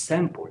second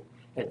sample,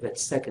 and that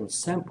second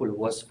sample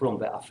was from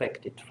the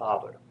affected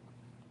father.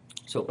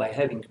 So by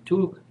having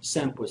 2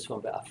 samples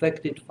from the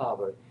affected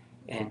father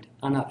and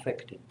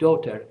unaffected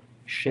daughter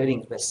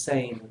sharing the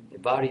same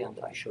variant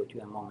I showed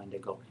you a moment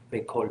ago,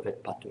 they call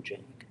that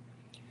pathogenic.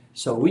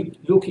 So we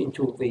look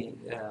into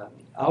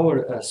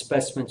our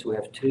specimens. We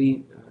have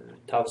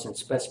 3,000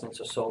 specimens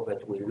or so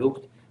that we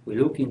looked. We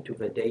look into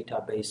the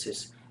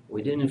databases.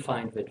 We didn't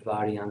find that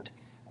variant.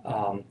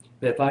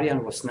 The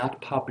variant was not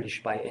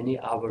published by any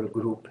other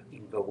group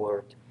in the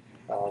world.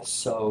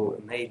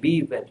 So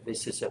maybe that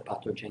this is a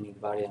pathogenic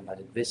variant, but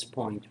at this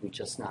point we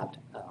just not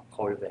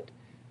call it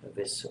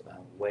this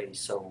way.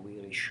 So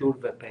we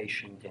reassured the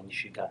patient, and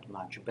she got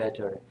much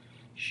better.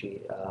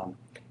 She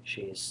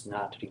is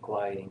not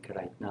requiring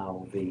right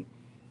now the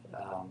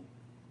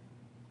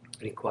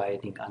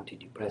requiring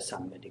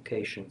antidepressant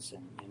medications,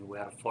 and we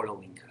are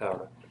following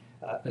her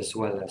as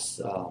well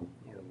as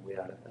we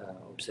are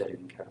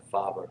observing her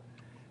father.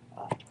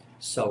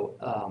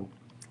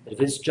 At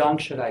this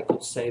juncture, I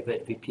could say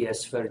that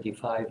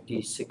VPS35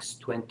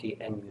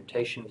 D620N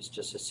mutation is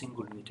just a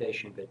single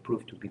mutation that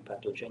proved to be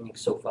pathogenic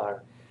so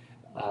far.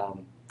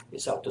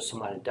 It's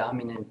autosomal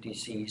dominant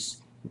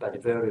disease, but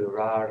very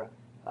rare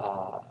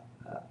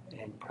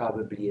and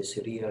probably is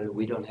real.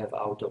 We don't have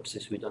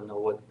autopsies. We don't know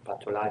what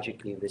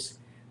pathologically these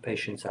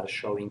patients are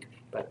showing,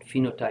 but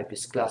phenotype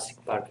is classic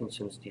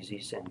Parkinson's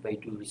disease, and they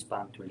do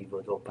respond to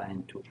levodopa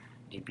and to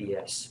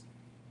DBS.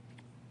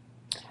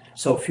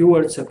 So a few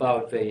words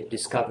about the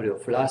discovery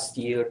of last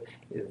year.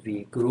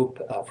 The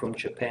group from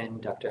Japan,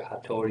 Dr.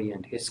 Hattori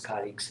and his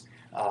colleagues,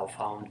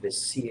 found this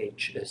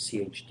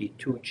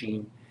CHD2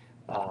 gene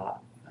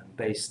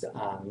based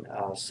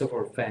on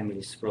several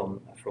families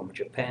from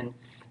Japan.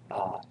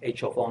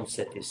 Age of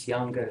onset is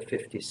younger,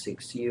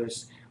 56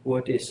 years.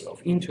 What is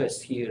of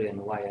interest here,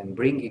 and why I'm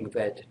bringing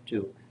that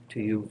to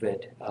you,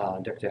 that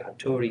Dr.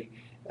 Hattori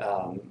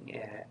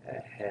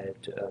had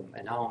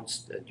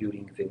announced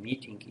during the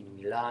meeting in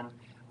Milan,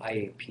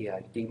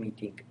 IAPRD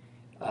meeting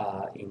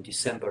in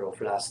December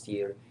of last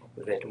year,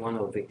 that one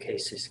of the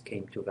cases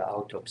came to the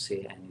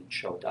autopsy and it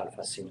showed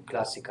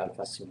classic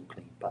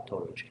alpha-synuclein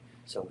pathology.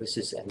 So this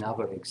is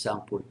another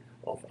example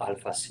of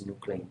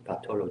alpha-synuclein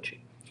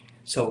pathology.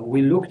 So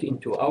we looked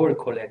into our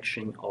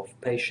collection of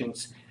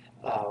patients.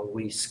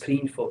 We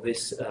screened for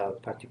this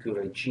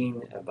particular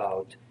gene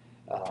about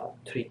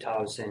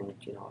 3,000,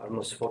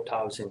 almost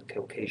 4,000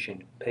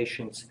 Caucasian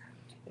patients,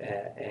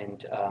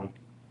 and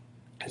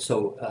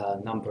so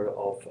a number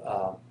of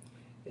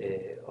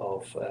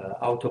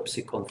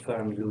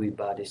autopsy-confirmed Lewy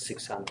body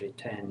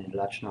 610 and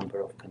large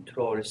number of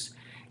controls.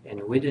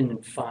 And we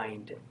didn't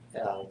find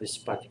this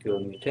particular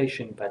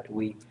mutation, but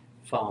we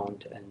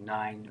found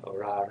 9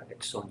 rare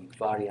exonic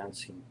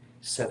variants in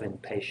 7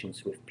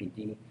 patients with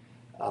PD,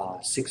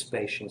 6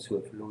 patients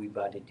with Lewy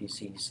body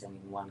disease, and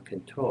in 1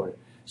 control.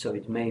 So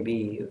it may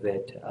be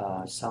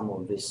that some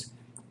of these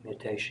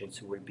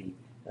mutations will be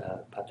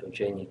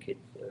pathogenic. It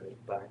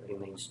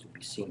remains to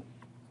be seen.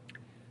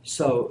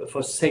 So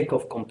for sake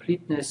of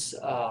completeness,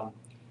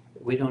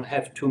 we don't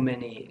have too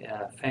many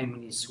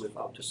families with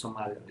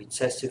autosomal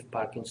recessive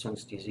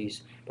Parkinson's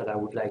disease, but I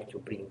would like to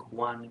bring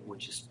one,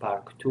 which is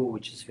PARK2,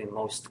 which is the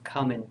most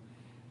common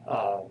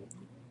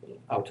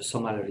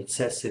autosomal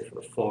recessive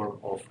form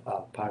of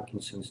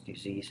Parkinson's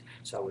disease.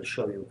 So I will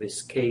show you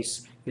this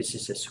case. This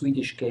is a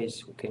Swedish case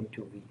who came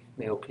to the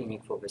Mayo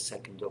Clinic for the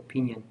second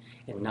opinion,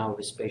 and now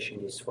this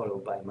patient is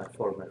followed by my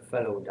former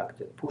fellow,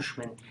 Dr.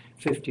 Pushman,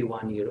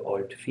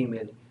 51-year-old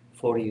female,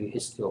 4-year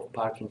history of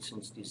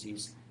Parkinson's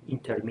disease,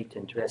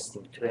 intermittent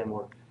resting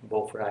tremor,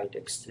 both right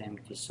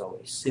extremities, so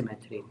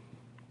asymmetry,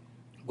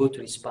 good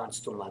response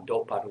to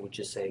Madopar, which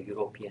is a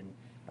European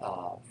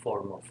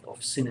form of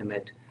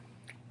Cinemed,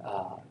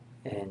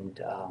 and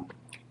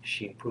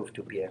she proved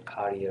to be a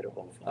carrier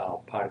of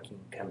Parkin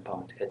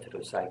compound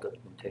heterozygote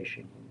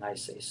mutation,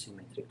 nice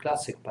asymmetry,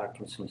 classic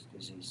Parkinson's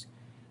disease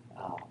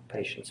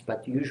patients.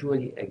 But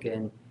usually,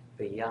 again,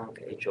 the young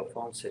age of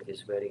onset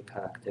is very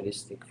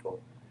characteristic for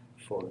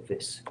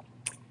this.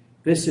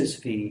 This is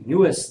the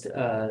newest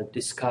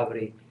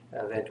discovery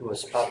that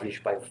was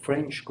published by a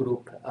French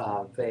group.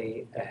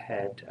 They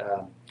had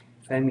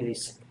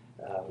families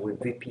with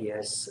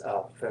VPS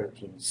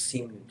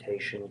 13C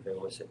mutation. There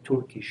was a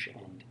Turkish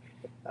and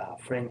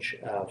French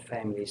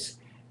families,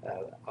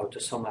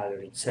 autosomal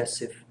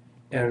recessive,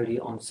 early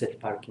onset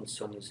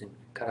Parkinsonism,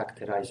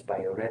 characterized by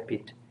a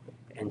rapid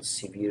and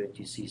severe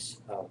disease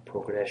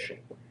progression.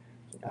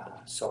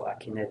 So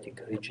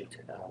akinetic rigid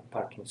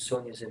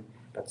Parkinsonism,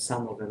 but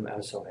some of them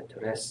also had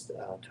rest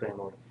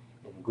tremor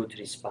and good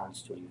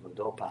response to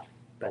levodopa,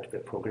 but the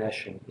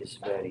progression is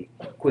very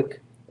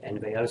quick. And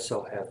they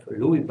also have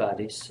Lewy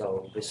bodies,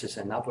 so this is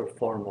another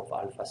form of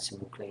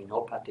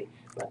alpha-synucleinopathy,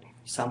 but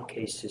some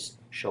cases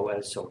show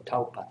also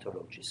tau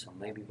pathology, so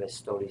maybe the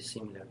story is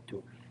similar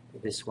to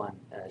this one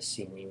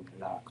seen in the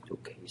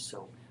LARC2 case.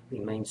 So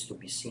remains to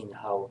be seen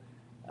how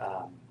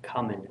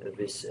common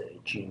this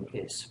gene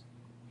is.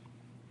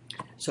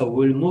 So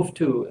we'll move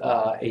to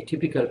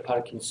atypical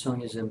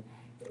Parkinsonism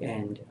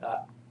and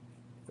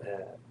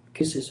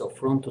cases of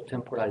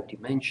frontotemporal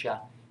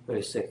dementia. There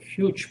is a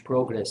huge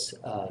progress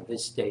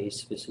these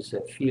days. This is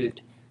a field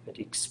that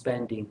is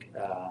expanding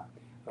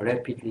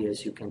rapidly.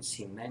 As you can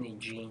see, many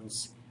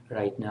genes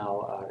right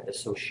now are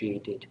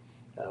associated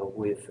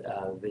with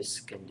this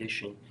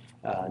condition.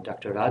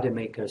 Dr.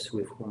 Rademakers,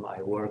 with whom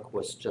I work,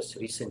 was just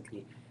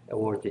recently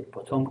awarded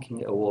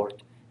Potomkin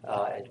Award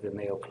at the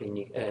Mayo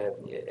Clinic,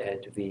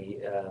 at the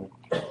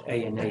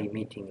ANA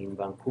meeting in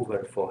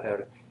Vancouver for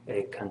her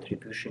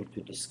contribution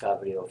to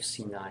discovery of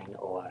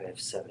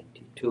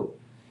C9orf72.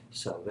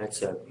 So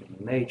that's a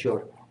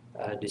major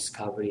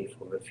discovery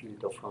for the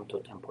field of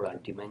frontotemporal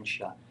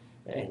dementia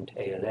and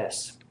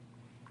ALS.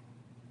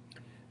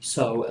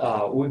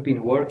 So we've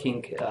been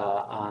working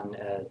on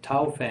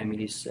tau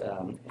families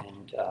and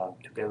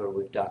together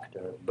with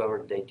Dr.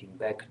 Bird, dating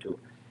back to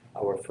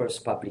our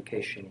first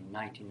publication in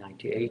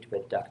 1998,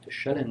 but Dr.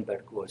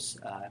 Schellenberg was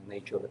a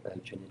major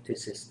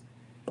geneticist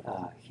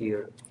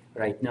here.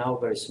 Right now,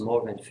 there's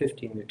more than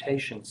 50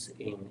 mutations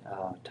in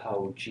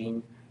tau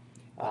gene.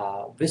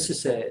 This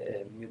is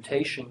a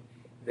mutation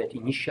that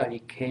initially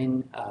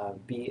can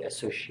be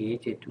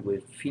associated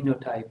with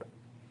phenotype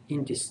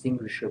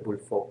indistinguishable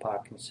from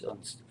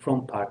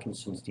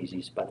Parkinson's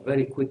disease, but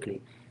very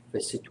quickly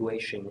the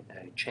situation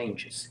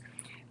changes.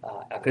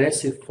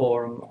 Aggressive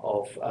form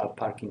of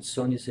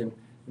Parkinsonism,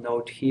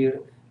 note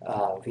here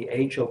the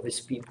age of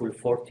these people,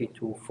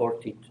 42,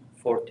 40,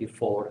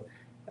 44,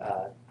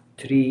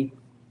 3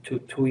 to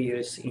 2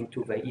 years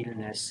into the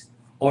illness.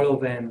 All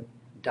of them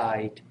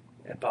died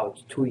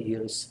about 2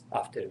 years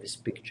after this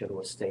picture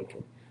was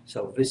taken.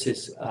 So this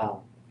is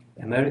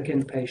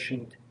American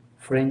patient,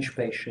 French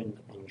patient,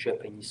 and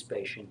Japanese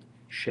patient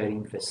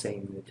sharing the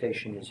same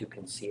mutation. As you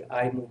can see,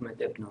 eye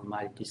movement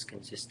abnormalities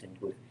consistent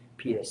with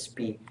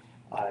PSP.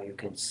 You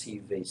can see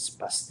the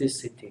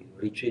spasticity,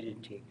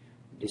 rigidity,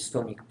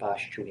 dystonic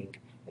posturing,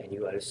 and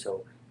you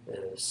also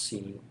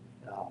see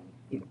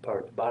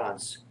impaired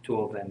balance. 2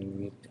 of them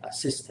need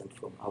assistance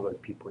from other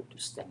people to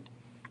stand.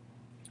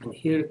 And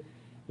here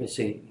we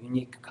see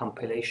unique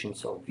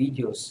compilations of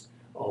videos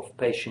of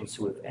patients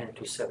with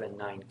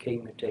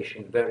N279K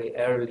mutation, very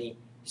early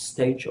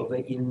stage of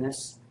the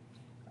illness.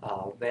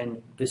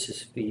 Then this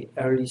is the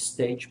early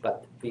stage,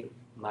 but the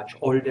much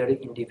older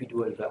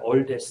individual, the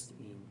oldest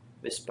in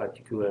this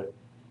particular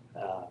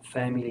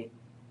family.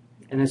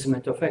 And as a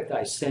matter of fact,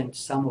 I sent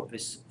some of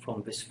this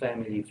from this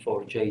family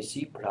for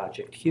JZ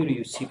project. Here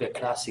you see the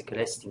classic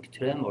resting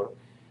tremor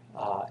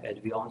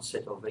at the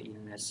onset of the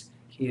illness.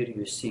 Here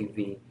you see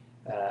the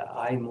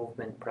eye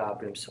movement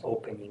problems,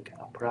 opening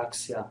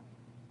apraxia,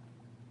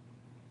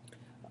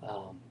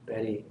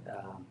 very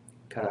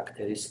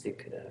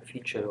characteristic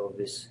feature of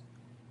this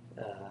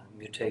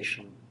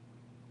mutation.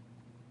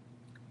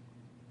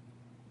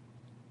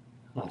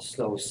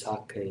 Slow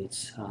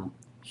saccades.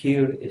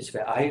 Here is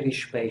the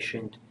Irish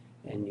patient,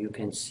 and you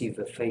can see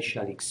the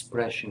facial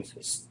expressions,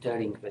 the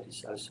staring that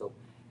is also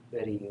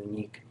very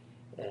unique.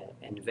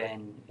 And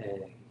then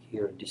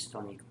here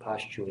dystonic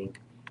posturing.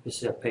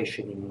 This is a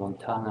patient in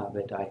Montana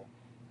that I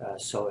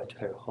saw at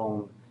her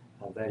home,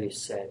 very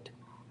sad.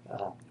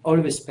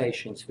 All these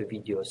patients, the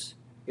videos,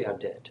 they are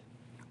dead.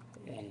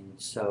 And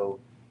so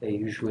they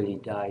usually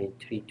die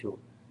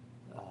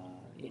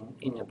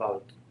in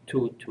about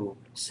 2 to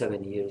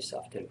 7 years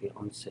after the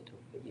onset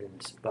of the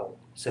illness. About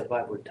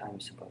survival time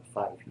is about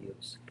 5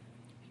 years.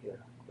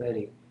 Here,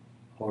 very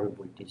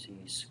horrible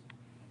disease.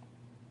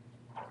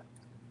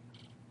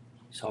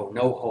 So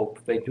no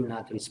hope. They do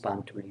not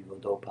respond to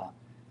levodopa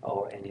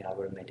or any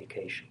other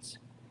medications.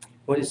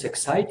 What is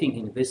exciting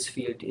in this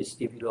field is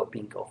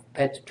developing of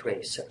PET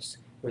tracers.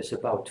 There's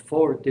about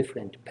 4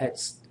 different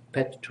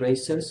PET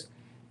tracers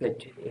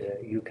that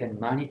you can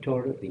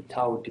monitor the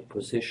tau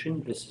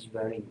deposition. This is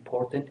very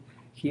important.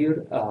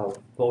 Here,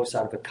 those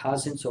are the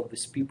cousins of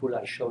these people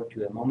I showed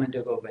you a moment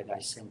ago that I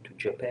sent to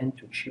Japan,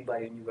 to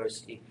Chiba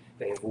University.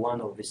 They have one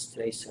of these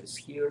tracers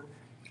here.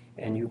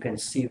 And you can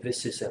see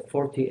this is a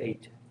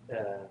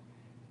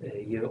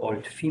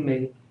 48-year-old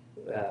female.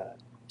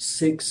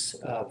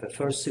 The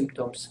first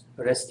symptoms,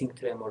 resting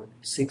tremor,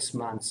 6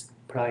 months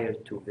prior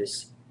to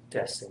this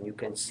test. And you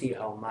can see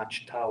how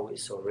much tau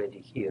is already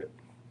here.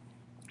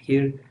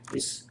 Here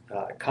is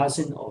a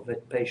cousin of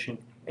that patient,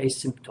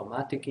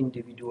 asymptomatic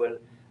individual,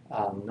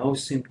 no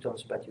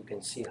symptoms, but you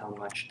can see how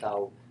much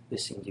tau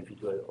this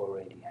individual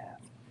already has.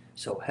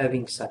 So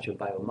having such a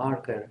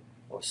biomarker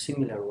or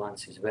similar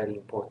ones is very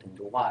important.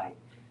 Why?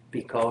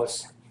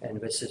 Because,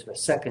 and this is the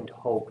second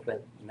hope,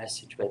 that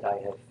message that I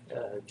have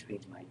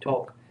during my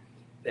talk,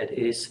 that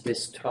is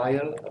this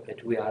trial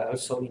that we are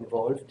also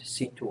involved,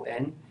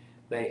 C2N.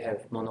 They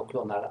have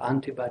monoclonal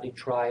antibody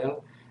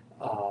trial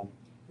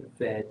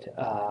that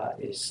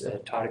is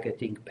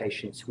targeting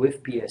patients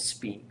with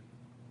PSP.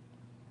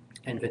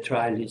 And the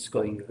trial is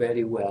going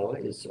very well.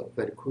 The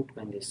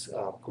recruitment is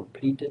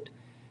completed.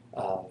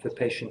 The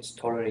patients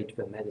tolerate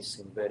the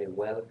medicine very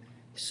well.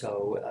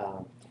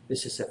 So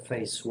this is a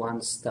phase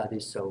 1 study,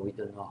 so we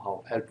don't know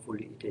how helpful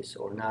it is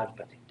or not,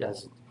 but it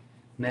doesn't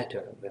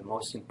matter. The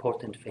most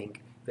important thing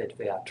that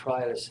there are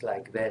trials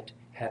like that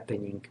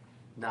happening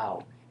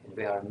now. And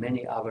there are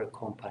many other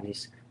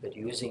companies that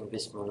using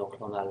this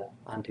monoclonal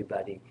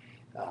antibody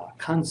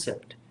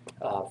concept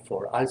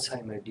for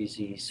Alzheimer's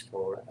disease,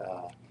 for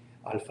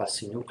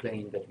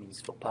alpha-synuclein, that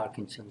means for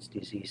Parkinson's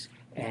disease,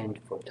 and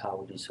for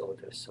tau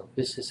disorders. So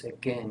this is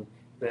again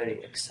very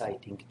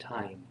exciting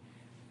time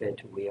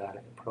that we are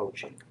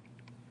approaching.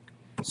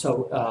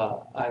 So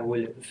I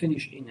will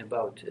finish in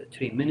about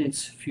 3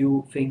 minutes.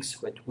 Few things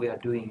that we are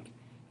doing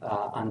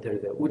under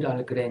the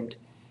Udall grant,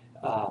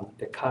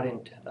 the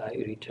current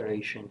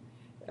iteration,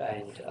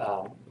 and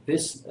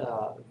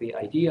the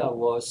idea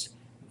was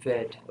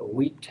that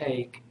we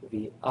take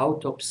the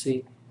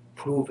autopsy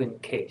proven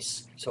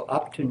case. So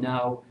up to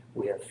now,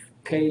 we have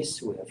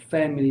case, we have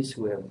families,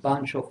 we have a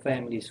bunch of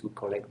families, we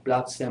collect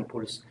blood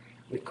samples,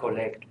 we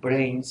collect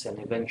brains, and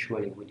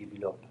eventually we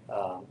develop,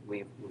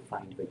 we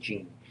find the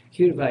gene.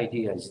 Here the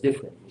idea is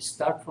different. We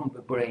start from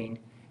the brain,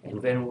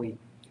 and then we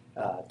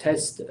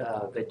test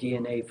the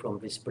DNA from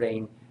this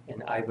brain,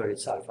 and either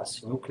it's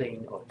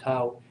alpha-synuclein or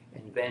tau,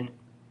 and then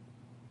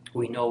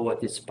we know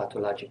what is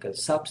pathological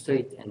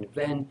substrate, and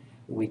then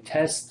we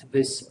test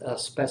these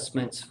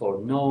specimens for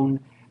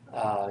known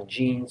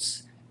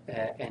genes,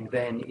 and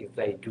then if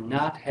they do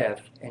not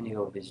have any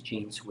of these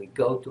genes, we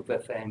go to the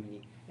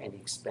family and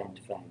expand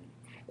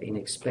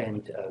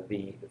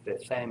the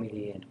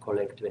family and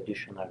collect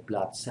additional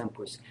blood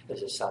samples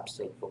as a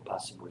substrate for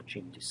possible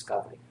gene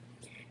discovery.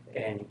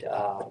 And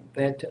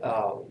that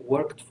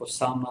worked for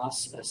some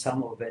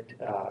of that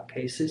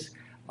cases,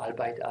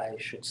 albeit I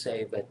should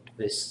say that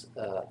this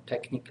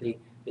technically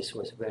this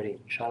was very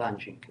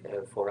challenging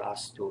for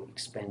us to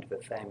expand the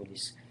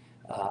families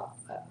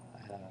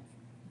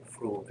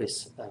through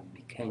this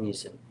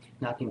mechanism.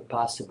 Not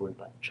impossible,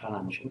 but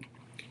challenging.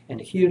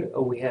 And here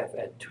we have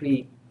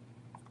 3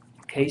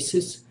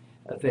 cases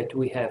that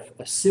we have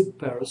SIB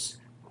pairs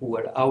who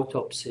were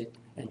autopsied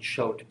and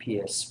showed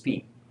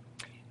PSP.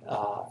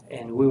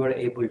 And we were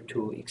able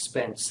to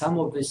expand some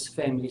of these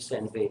families,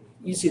 and the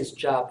easiest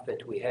job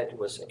that we had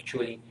was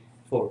actually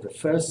for the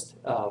first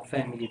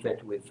family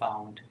that we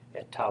found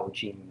a tau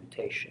gene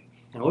mutation.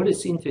 And what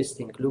is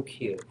interesting, look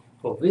here,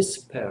 for this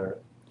pair,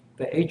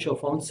 the age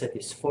of onset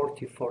is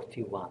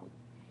 40-41.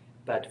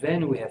 But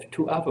then we have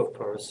 2 other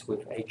pairs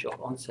with age of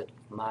onset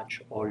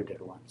much older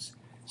ones.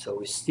 So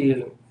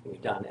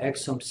we've done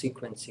exome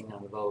sequencing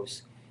on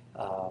those,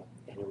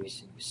 and we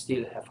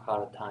still have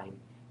hard time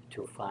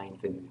to find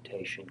the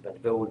mutation.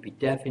 But there will be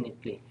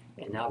definitely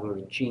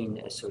another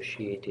gene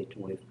associated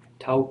with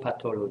tau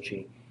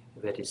pathology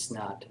that is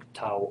not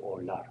tau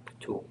or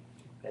LARC2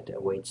 that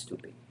awaits to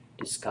be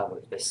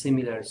discovered. The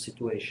similar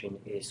situation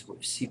is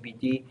with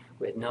CBD,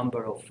 with a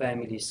number of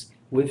families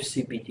with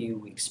CBD.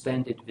 We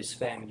expanded these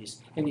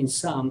families, and in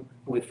some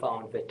we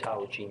found the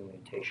tau gene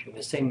mutation.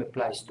 The same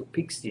applies to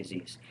Pick's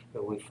disease,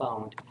 where we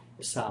found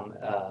some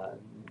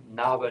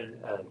novel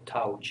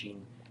tau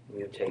gene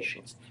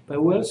mutations.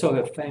 But we also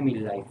have family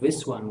like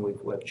this one.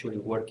 We're actually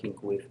working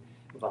with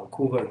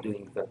Vancouver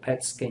doing the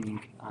PET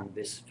scanning on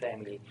this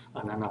family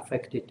on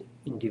unaffected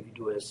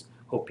individuals,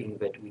 hoping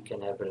that we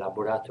can have a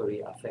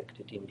laboratory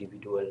affected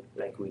individual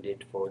like we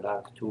did for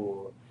LARC2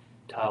 or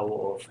tau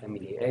or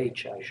family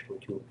H I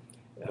showed you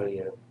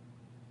earlier.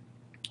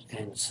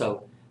 And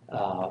so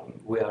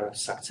we are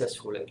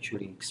successful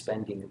actually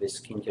expanding this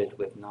kindred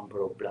with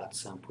number of blood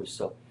samples,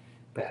 so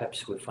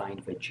perhaps we find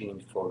the gene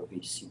for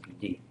the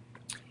CBD.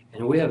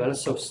 And we have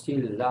also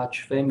still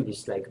large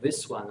families like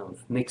this one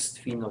of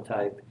mixed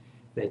phenotype,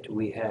 that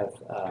we have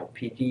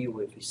PD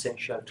with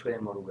essential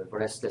tremor, with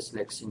restless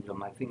leg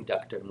syndrome. I think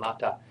Dr.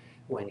 Mata,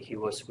 when he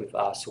was with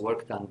us,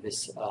 worked on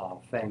this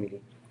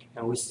family.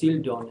 And we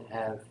still don't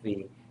have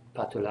the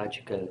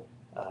pathological,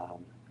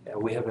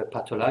 we have a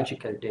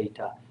pathological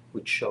data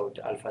which showed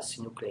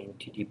alpha-synuclein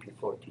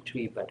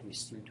TDP43, but we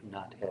still do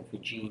not have the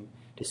gene,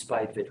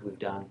 despite that we've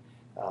done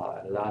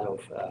a lot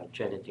of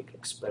genetic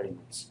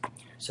experiments.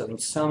 So in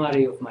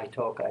summary of my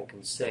talk, I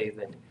can say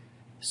that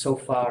so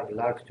far,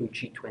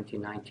 LARC2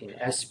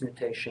 G2019S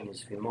mutation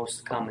is the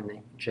most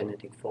common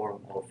genetic form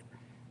of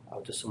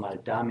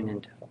autosomal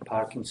dominant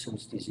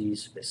Parkinson's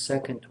disease. The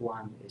second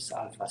one is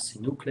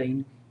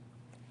alpha-synuclein.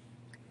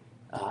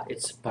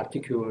 It's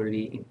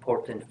particularly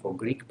important for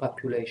Greek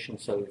population,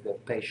 so if the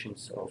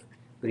patients of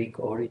Greek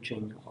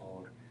origin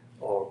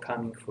or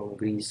coming from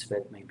Greece,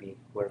 that may be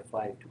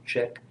worthwhile to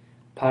check.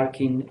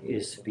 Parkin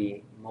is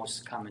the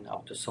most common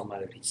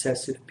autosomal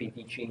recessive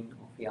PD gene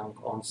of young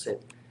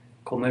onset.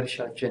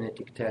 Commercial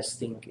genetic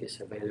testing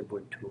is available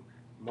to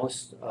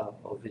most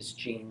of these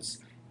genes,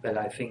 but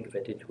I think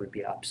that it will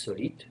be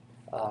obsolete,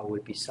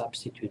 will be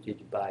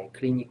substituted by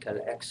clinical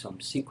exome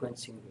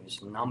sequencing.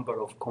 There's a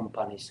number of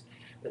companies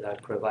that are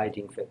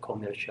providing the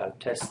commercial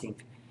testing,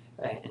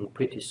 and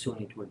pretty soon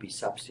it will be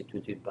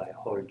substituted by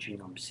whole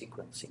genome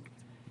sequencing.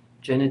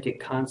 Genetic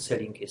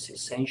counseling is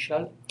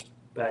essential,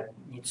 but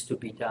needs to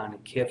be done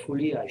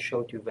carefully. I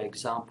showed you the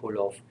example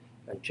of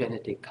a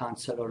genetic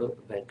counselor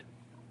that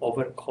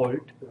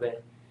overcalled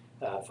the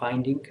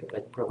finding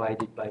that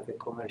provided by the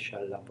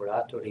commercial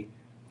laboratory.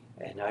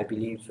 And I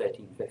believe that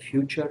in the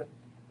future,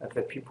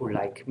 the people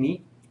like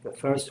me, the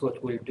first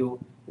what we'll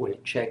do, we'll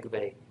check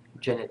the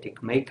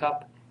genetic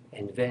makeup,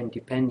 and then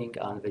depending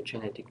on the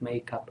genetic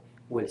makeup,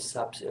 we'll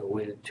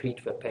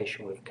treat the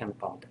patient with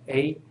compound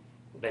A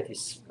that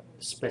is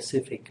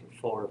specific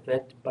for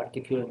that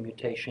particular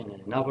mutation,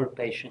 and another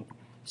patient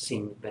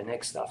seen the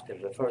next after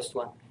the first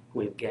one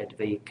will get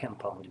the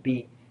compound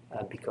B,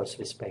 because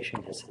this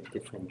patient has a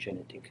different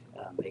genetic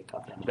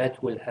makeup, and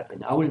that will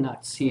happen. I will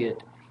not see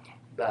it,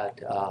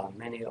 but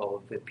many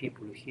of the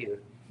people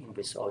here in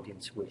this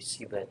audience will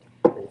see that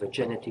the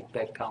genetic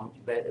background,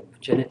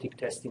 genetic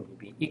testing will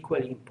be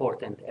equally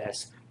important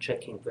as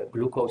checking the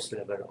glucose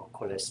level or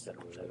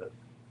cholesterol level.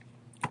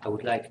 I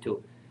would like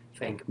to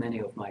thank many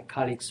of my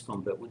colleagues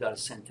from the Udall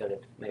Center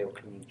at Mayo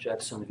Clinic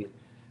Jacksonville,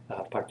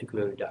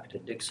 particularly Dr.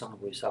 Dixon,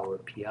 who is our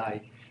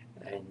PI,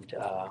 and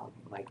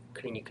my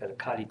clinical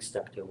colleagues,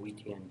 Dr.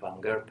 Whitty and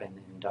Van Gerpen,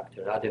 and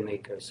Dr.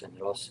 Rademakers and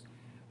Ross,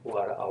 who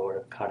are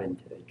our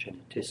current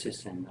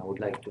geneticists. And I would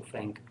like to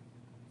thank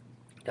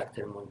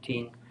Dr.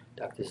 Montin,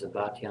 Dr.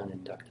 Zabatian,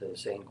 and Dr.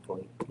 Zeng for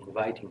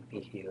inviting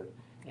me here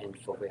and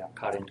for their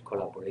current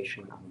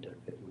collaboration under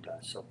the Udall.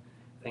 So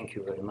thank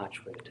you very much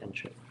for your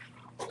attention.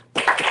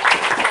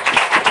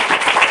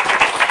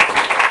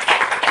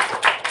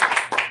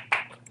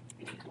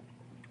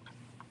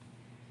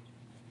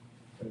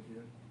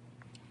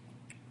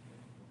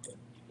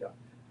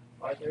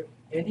 Are there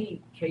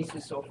any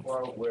cases so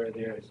far where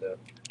there's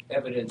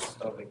evidence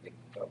of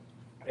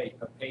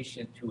a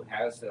patient who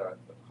has a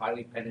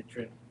highly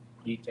penetrant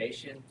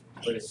mutation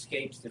but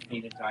escapes the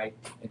phenotype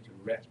into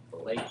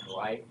late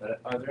life?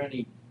 Are there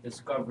any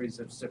discoveries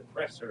of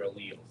suppressor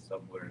alleles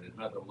somewhere in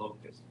another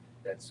locus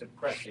that's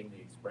suppressing the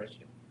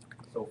expression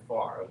so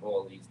far of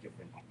all these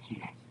different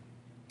genes?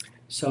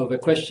 So the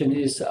question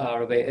is,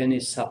 are there any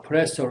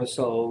suppressors?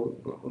 So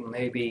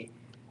maybe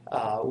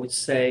would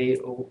say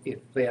if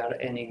there are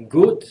any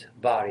good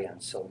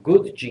variants or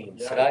good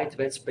genes, Yeah. right?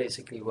 That's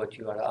basically what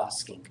you are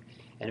asking.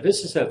 And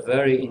this is a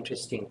very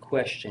interesting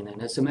question.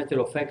 And as a matter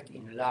of fact,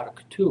 in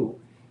LARC2,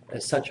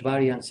 such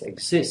variants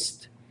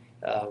exist.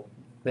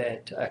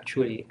 That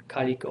actually, a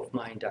colleague of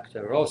mine,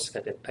 Dr. Ross,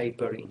 had a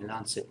paper in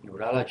Lancet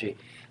Neurology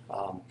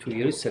 2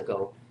 years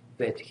ago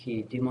that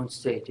he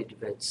demonstrated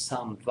that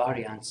some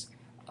variants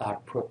are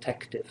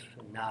protective,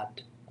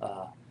 not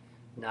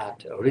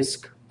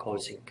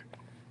risk-causing.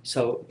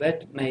 So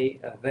that may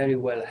very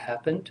well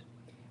happen.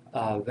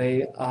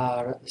 There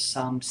are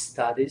some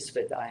studies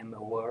that I'm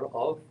aware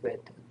of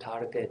that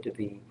target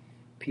the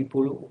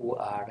people who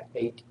are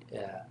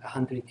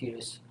 100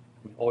 years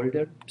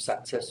older,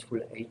 successful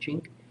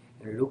aging,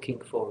 and looking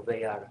for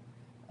their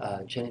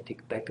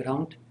genetic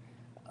background.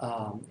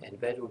 And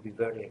that would be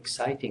very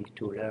exciting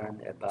to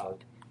learn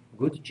about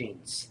good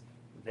genes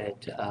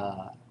that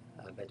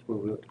we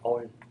would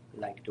all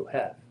like to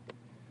have.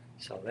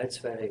 So that's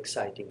a very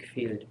exciting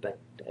field, but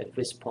at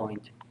this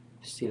point,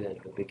 still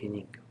at the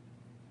beginning.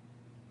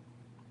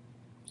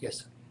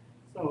 Yes?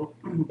 So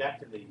back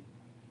to the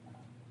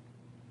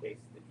case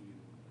that you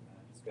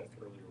discussed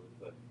earlier with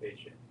the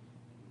patient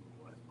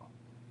who was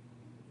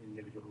an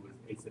individual who was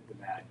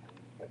asymptomatic, an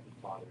infected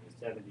father in his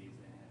 70s,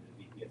 and had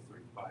a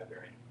VPS35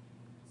 variant.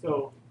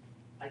 So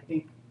I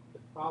think the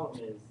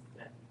problem is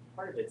that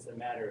part of it's a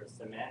matter of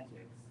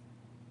semantics.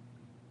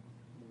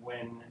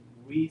 When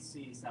we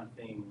see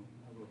something,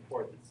 a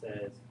report that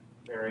says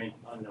variant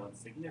unknown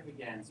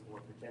significance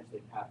or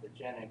potentially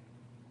pathogenic,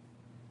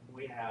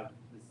 we have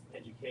this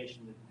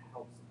education that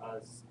helps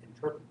us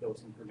interpret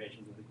those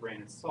information with a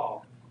grain of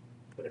salt.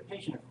 But a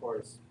patient, of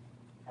course,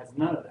 has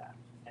none of that.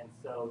 And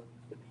so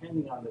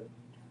depending on the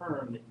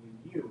term that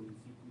you use,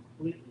 you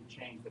completely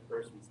change the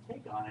person's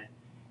take on it.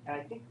 And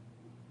I think,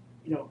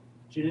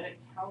 genetic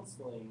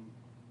counseling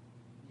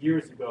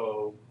years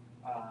ago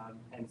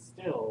and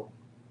still,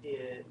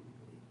 it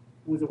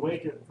was a way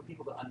for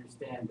people to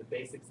understand the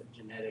basics of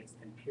genetics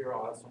and pure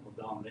autosomal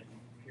dominant and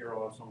pure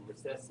autosomal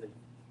recessive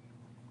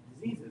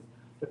diseases.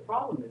 The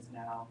problem is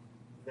now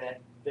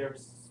that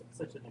there's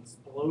such an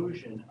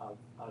explosion of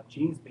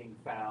genes being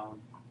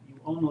found, you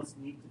almost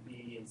need to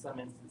be, in some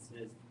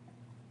instances,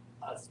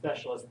 a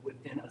specialist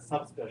within a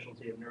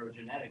subspecialty of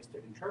neurogenetics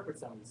to interpret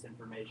some of this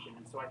information.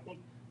 And so I think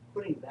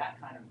putting that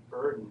kind of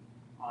burden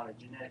on a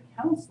genetic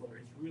counselor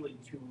is really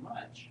too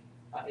much.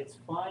 It's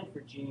fine for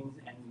genes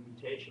and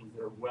mutations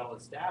that are well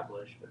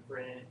established, but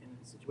in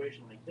a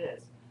situation like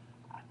this,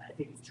 I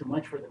think it's too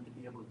much for them to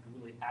be able to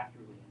really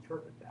accurately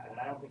interpret that. And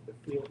I don't think the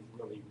field is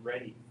really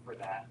ready for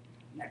that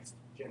next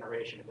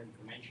generation of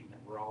information that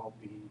we're all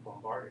being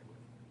bombarded with.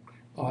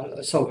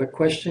 So the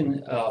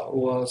question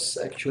was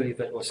actually,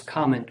 that was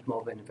comment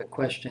more than the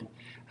question,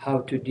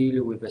 how to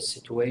deal with the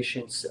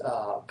situations,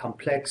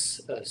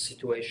 complex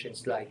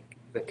situations like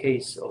the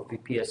case of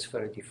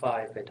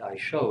VPS35 that I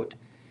showed,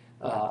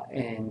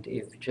 and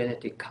if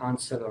genetic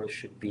counselor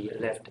should be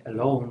left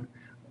alone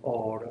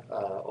or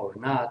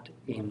not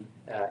in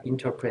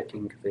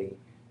interpreting the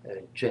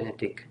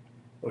genetic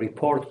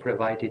report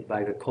provided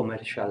by the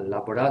commercial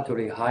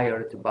laboratory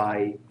hired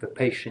by the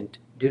patient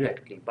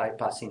directly,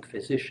 bypassing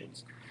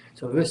physicians.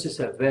 So this is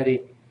a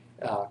very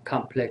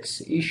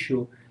complex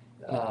issue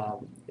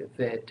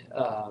that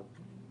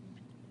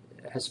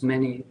has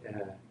many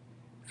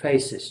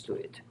faces to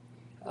it.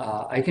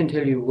 I can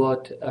tell you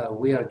what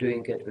we are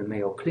doing at the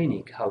Mayo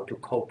Clinic, how to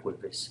cope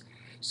with this.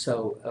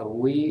 So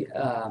we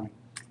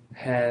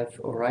have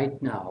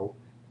right now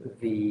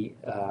the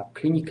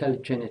clinical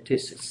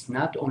geneticists,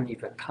 not only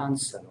the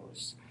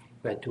counselors,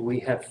 but we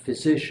have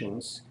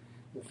physicians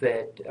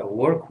that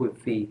work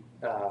with the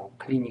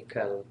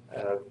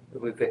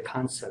with the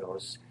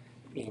counselors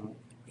in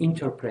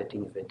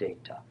interpreting the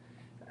data.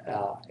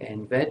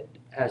 And that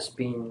has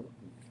been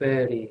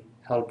very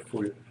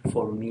helpful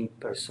for me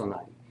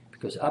personally,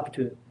 because up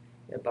to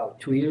about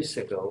 2 years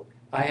ago,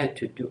 I have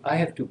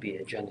to be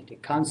a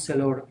genetic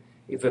counselor.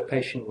 If a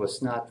patient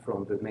was not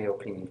from the Mayo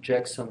Clinic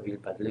Jacksonville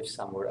but lives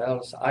somewhere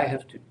else, I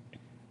have to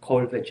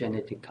call the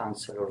genetic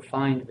counselor,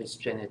 find this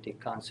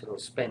genetic counselor,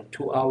 spend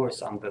 2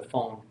 hours on the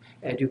phone,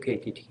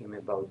 educated him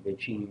about the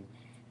gene.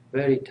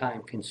 Very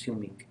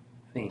time-consuming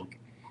thing.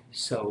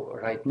 So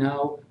right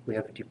now we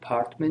have a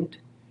department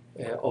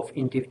of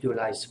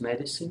individualized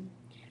medicine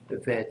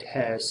that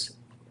has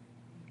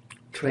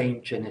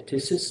trained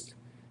geneticist,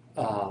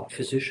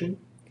 physician,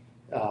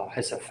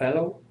 has a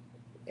fellow,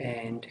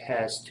 and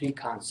has 3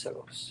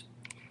 counselors.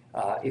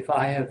 If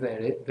I have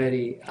a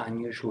very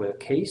unusual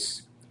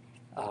case,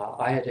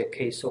 I had a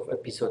case of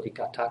episodic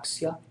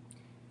ataxia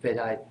that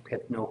I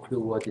had no clue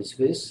what is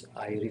this.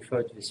 I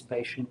referred this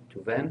patient to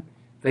them.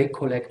 They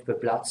collect the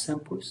blood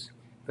samples.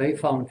 They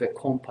found the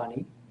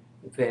company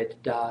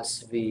that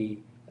does the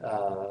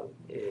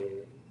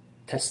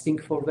testing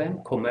for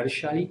them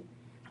commercially.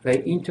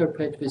 They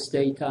interpret this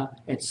data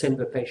and send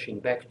the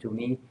patient back to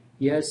me.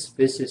 Yes,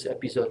 this is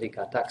episodic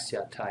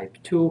ataxia type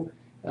 2.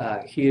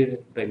 Here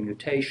the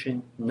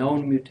mutation,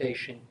 known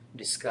mutation,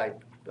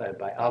 described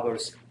by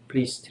others.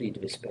 Please treat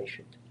this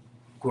patient.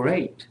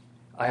 Great.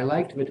 I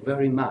liked it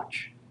very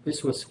much.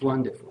 This was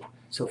wonderful.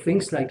 So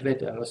things like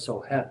that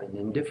also happen,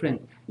 and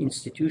different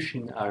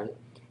institutions are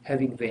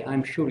having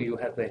I'm sure you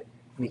have a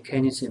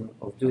mechanism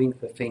of doing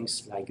the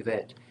things like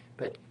that,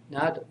 but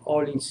not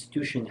all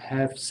institutions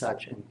have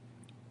such a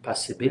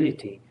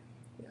possibility.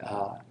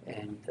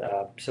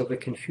 So the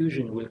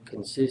confusion will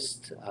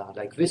consist,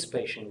 like this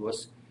patient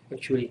was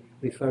actually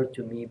referred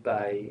to me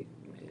by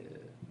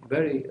a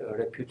very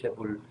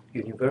reputable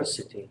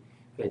university,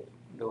 that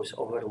it was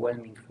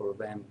overwhelming for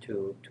them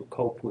to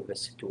cope with the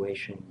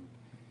situation.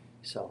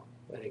 So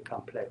very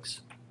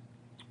complex.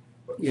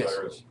 But Yes.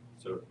 Cyrus,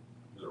 so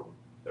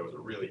that was a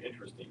really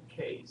interesting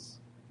case,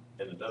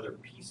 and another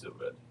piece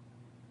of it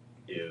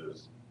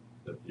is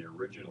that the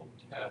original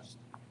test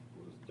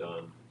was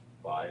done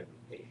by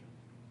the patient.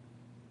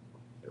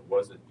 It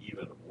wasn't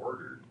even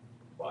ordered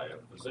by a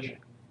physician.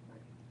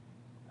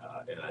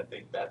 And I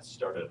think that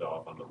started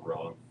off on the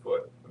wrong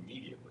foot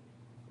immediately.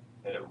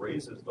 And it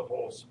raises the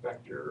whole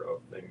specter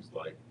of things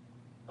like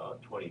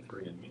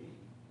 23andMe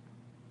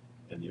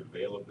and the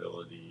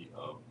availability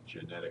of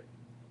genetic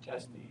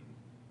testing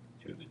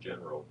to the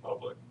general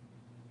public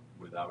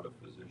without a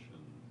physician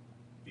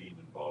being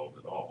involved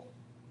at all.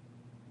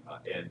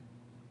 And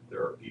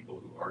there are people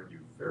who argue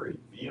very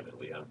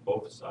vehemently on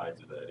both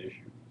sides of that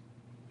issue.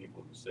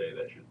 People who say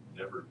that should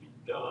never be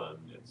done,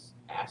 it's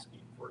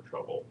asking for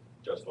trouble,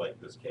 just like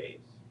this case.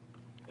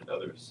 And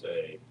others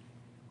say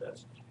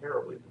that's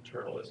terribly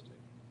paternalistic.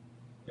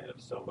 And if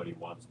somebody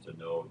wants to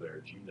know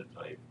their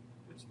genotype,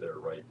 it's their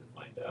right to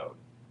find out.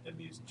 And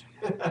these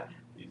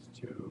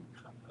two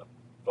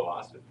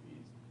philosophies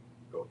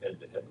go head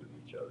to head with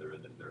each other,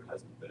 and there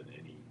hasn't been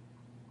any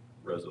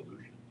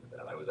resolution to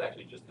that. I was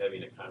actually just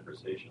having a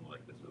conversation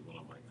like this with one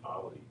of my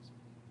colleagues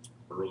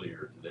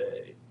earlier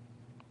today,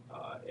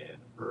 and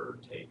her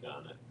take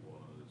on it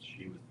was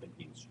she was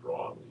thinking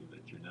strongly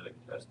that genetic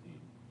testing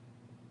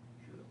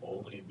should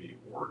only be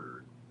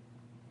ordered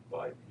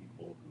by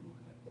people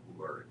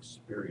who are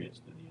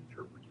experienced in the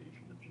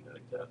interpretation of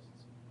genetic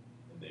tests.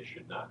 And they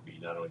should not be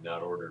not only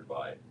not ordered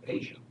by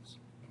patients,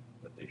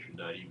 but they should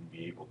not even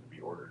be able to be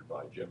ordered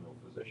by general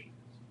physicians.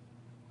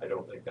 I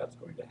don't think that's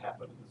going to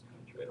happen in this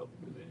country. I don't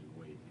think there's any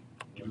way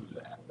to do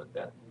that. But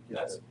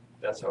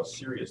that's how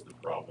serious the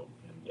problem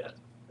can get.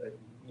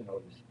 You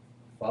know, just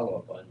follow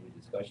up on your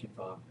discussion,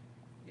 Tom,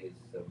 is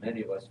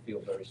many of us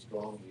feel very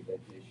strongly that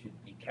there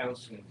should be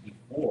counseling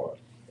before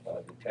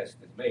the test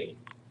is made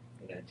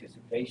in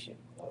anticipation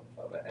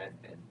of it,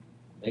 and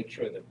make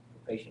sure that the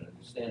patient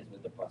understands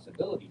what the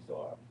possibilities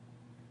are,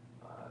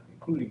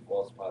 including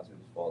false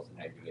positives, false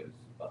negatives,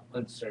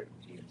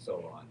 uncertainty, and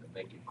so on, to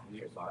make it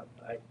clear. So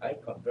I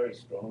come very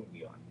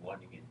strongly on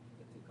wanting it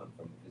to come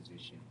from a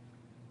physician,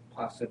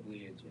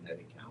 possibly a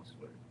genetic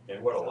counselor.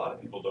 And what a lot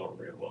of people don't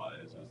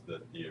realize is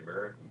that the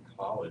American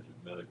College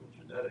of Medical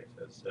Genetics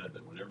has said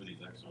that whenever these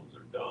exomes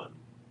are done,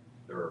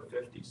 there are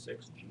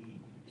 56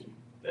 genes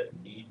that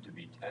need to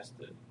be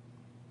tested,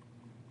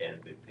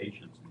 and the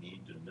patients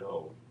need to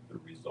know the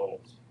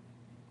results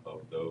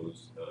of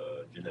those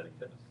genetic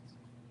tests.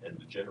 And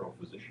the general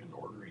physician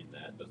ordering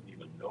that doesn't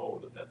even know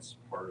that that's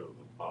part of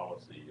the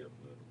policy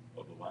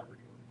of the laboratories.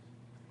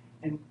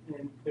 And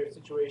there are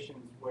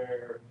situations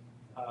where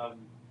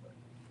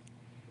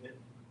the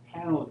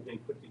panel has been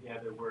put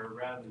together where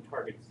rather than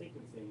target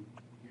sequencing,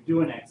 you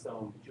do an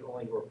exome, but you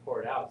only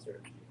report out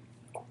certain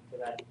genes. So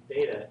that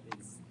data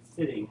is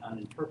sitting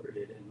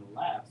uninterpreted in the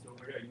lab. So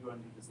are you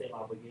under the same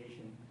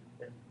obligation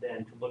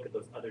then to look at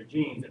those other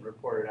genes and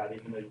report it out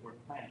even though you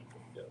weren't planning?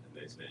 Yeah, and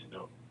they say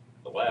no.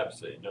 The labs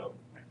say no.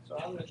 So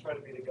I'm going to try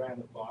to be the guy in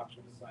the box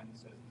with the sign that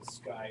says the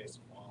sky is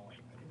falling.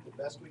 I think the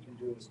best we can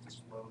do is to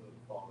slow the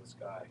fall of the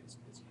sky. It's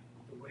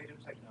the rate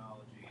of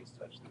technology is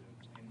such that in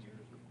 10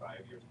 years or 5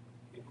 years,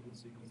 people can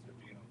sequence their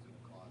genomes in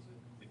the closet.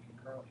 They can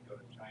currently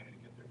go to China to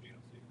get their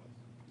genome sequenced.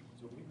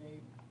 So we may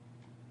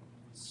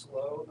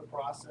slow the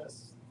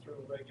process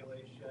through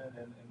regulation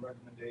and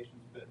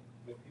recommendations, but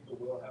people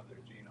will have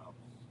their genomes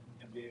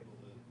and be able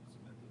to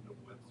submit them to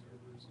web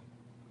servers, and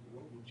the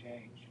world will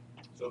change.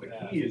 So the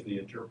key is the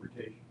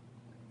interpretation.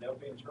 They'll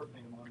be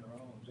interpreting them on their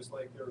own, just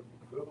like they're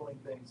Googling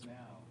things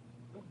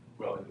now.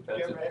 Well,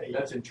 Get ready.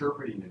 that's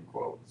interpreting in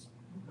quotes.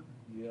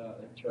 Yeah,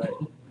 that's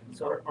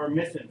right. Or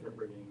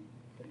misinterpreting.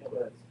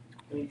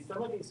 I mean,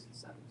 some of these,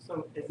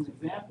 so as an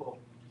example,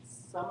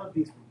 some of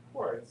these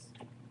reports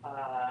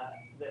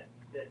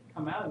that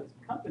come out of these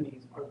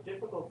companies are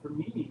difficult for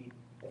me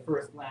at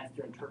first glance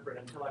to interpret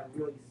until I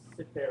really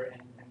sit there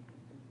and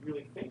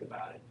really think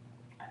about it.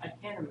 I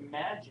can't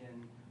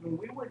imagine, I mean,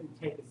 we wouldn't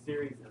take a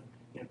series of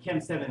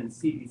Chem7 and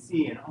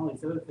CBC and all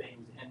these other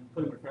things and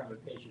put them in front of a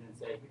patient and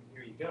say,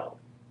 here you go.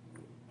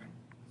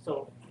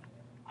 So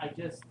I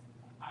think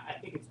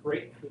it's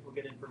great that people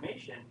get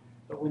information,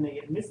 but when they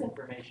get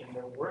misinformation,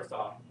 they're worse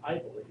off, I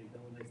believe,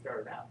 than when they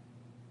started out.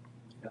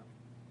 Yeah.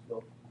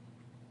 So,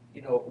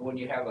 when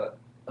you have a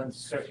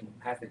uncertain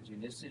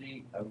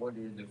pathogenicity, I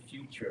wonder in the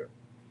future,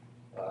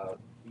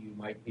 you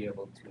might be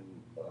able to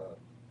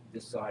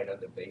decide on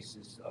the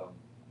basis of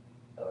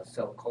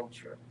cell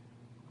culture.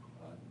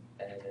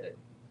 And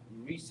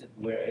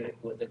where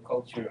the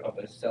culture of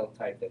a cell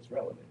type that's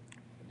relevant,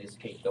 in this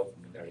case,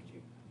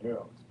 dopaminergic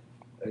neurons.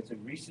 It's a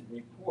recent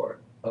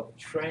report of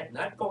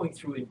not going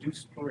through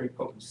induced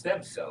pluripotent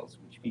stem cells,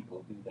 which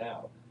people do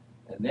now,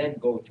 and then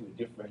go to a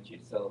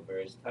differentiated cell of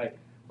various types,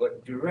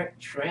 but direct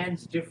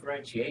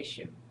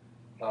transdifferentiation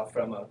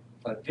from a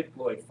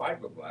diploid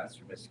fibroblast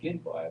from a skin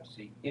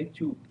biopsy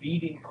into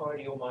beating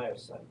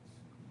cardiomyocytes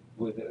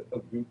with a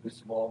group of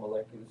small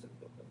molecules of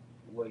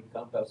weight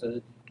compounds. So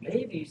that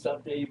maybe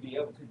someday you'll be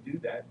able to do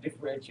that,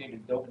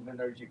 differentiated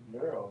dopaminergic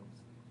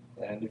neurons,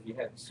 and if you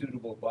had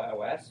suitable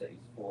bioassays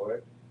for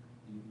it,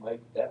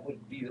 that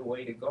would be the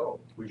way to go.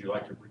 Would you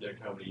like to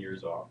predict how many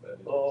years off that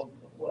is? Oh,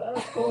 well,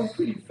 it's going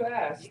pretty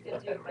fast. You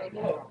could do it right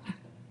now.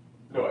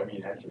 No, I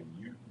mean actually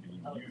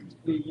being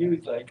used. Be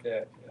used like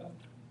that, yeah.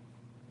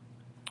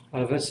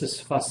 Well, this is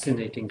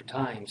fascinating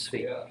times.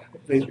 Yeah.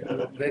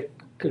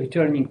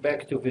 Returning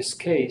back to this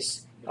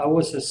case, I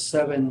was the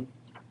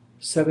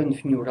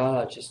seventh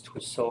neurologist who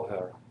saw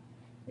her,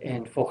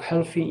 and for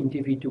healthy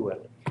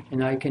individual.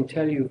 And I can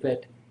tell you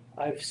that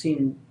I've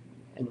seen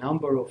a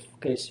number of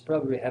cases,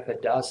 probably have a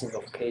dozen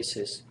of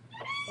cases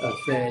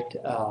that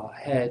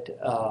had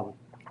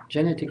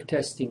genetic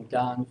testing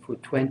done for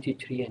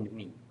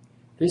 23andMe.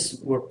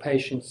 These were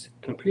patients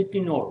completely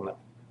normal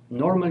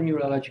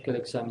neurological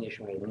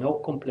examination, we had no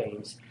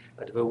complaints,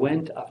 but they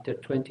went after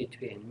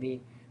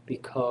 23andMe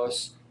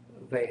because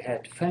they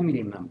had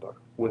family member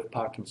with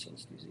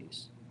Parkinson's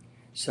disease.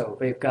 So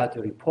they've got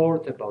a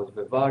report about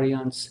the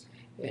variants,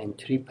 and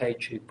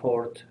 3-page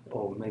report,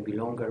 or maybe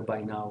longer by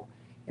now,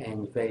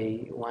 and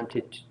they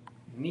wanted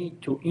me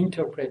to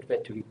interpret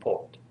that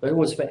report. That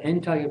was the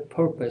entire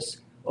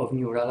purpose of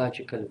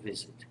neurological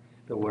visit.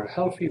 They were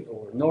healthy, they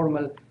were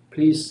normal.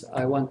 Please,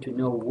 I want to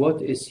know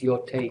what is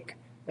your take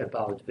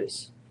about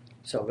this.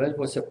 So that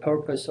was the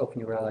purpose of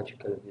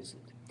neurological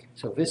visit.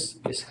 So this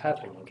is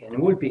happening, and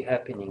will be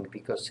happening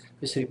because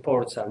these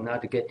reports are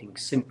not getting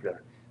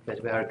simpler,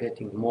 but they are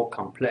getting more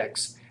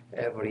complex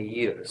every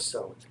year.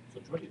 So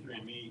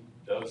 23andMe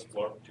does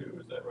LARC2,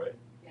 is that right?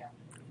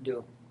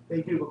 do.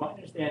 They do, but my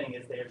understanding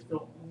is they are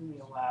still only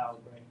allowed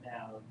right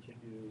now to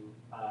do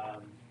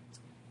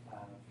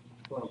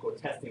quote-unquote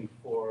testing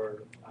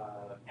for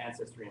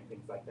ancestry and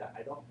things like that.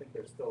 I don't think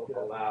they're still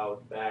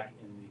allowed back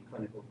in the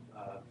clinical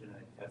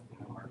genetic testing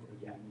market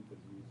yet.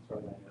 As far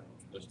as I know.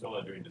 They're still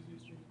not doing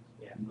disease genes.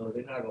 Yeah. No,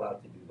 they're not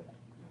allowed to do that.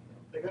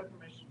 They got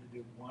permission to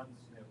do one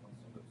SNP on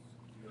some of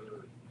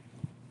your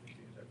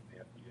machines at the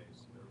FDA,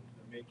 so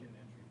they're making an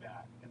entry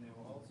back. And they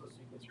will also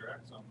sequence your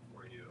exome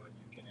for you, and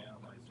you can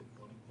analyze it,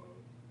 quote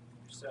unquote,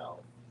 yourself.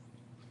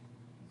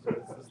 So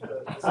this is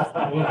the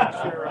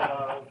picture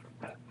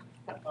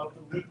of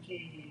the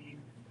leaky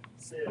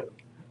sieve.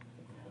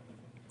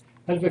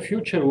 Well, the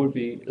future will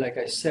be, like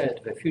I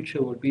said, the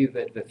future will be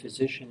that the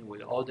physician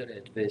will order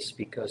this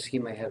because he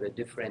may have a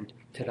different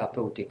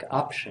therapeutic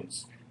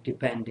options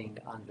depending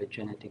on the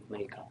genetic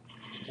makeup.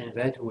 And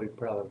that will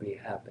probably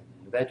happen.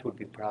 And that will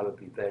be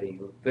probably very,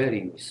 very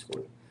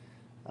useful.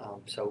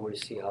 So we'll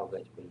see how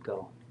that will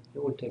go.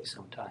 It will take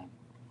some time.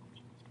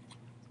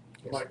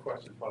 Yes. My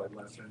question is probably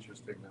less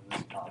interesting than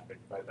this topic,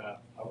 but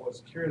I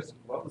was curious,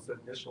 what was the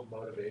initial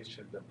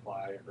motivation to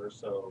apply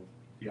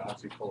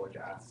ursodeoxycholic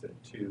acid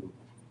to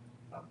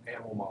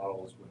animal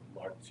models with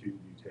LARC2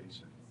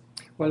 mutations?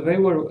 Well, they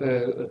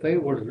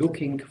were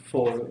looking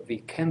for the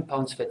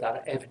compounds that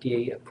are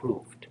FDA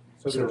approved.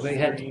 So they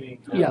had,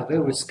 they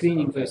were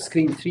screening. They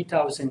screened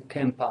 3,000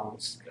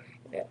 compounds,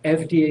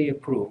 FDA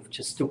approved,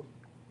 just to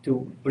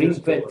bring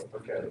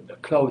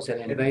that closer.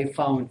 And they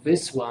found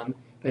this one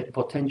that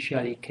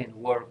potentially can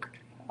work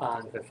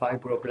on the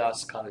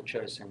fibroblast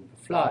cultures and the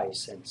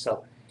flies. And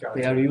so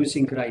they are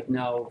using right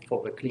now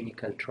for the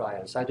clinical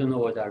trials. I don't know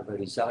what are the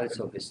results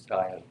of this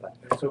trial, but.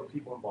 And so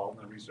people involved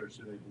in the research,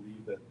 do they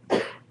believe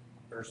that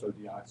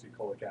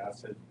ursodeoxycholic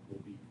acid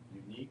will be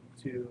unique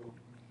to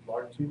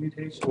LARC2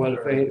 mutations? Well,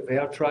 they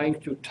are trying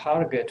to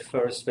target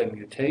first the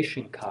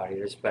mutation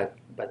carriers, but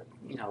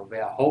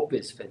their hope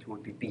is that it will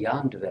be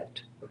beyond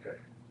that. Okay.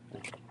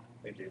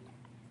 Thank you.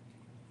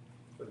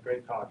 For the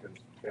great talk, it's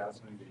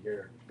fascinating to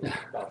hear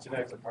about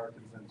genetics of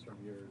Parkinson's from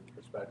your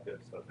perspective,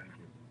 so thank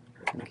you.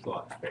 Thanks a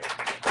lot.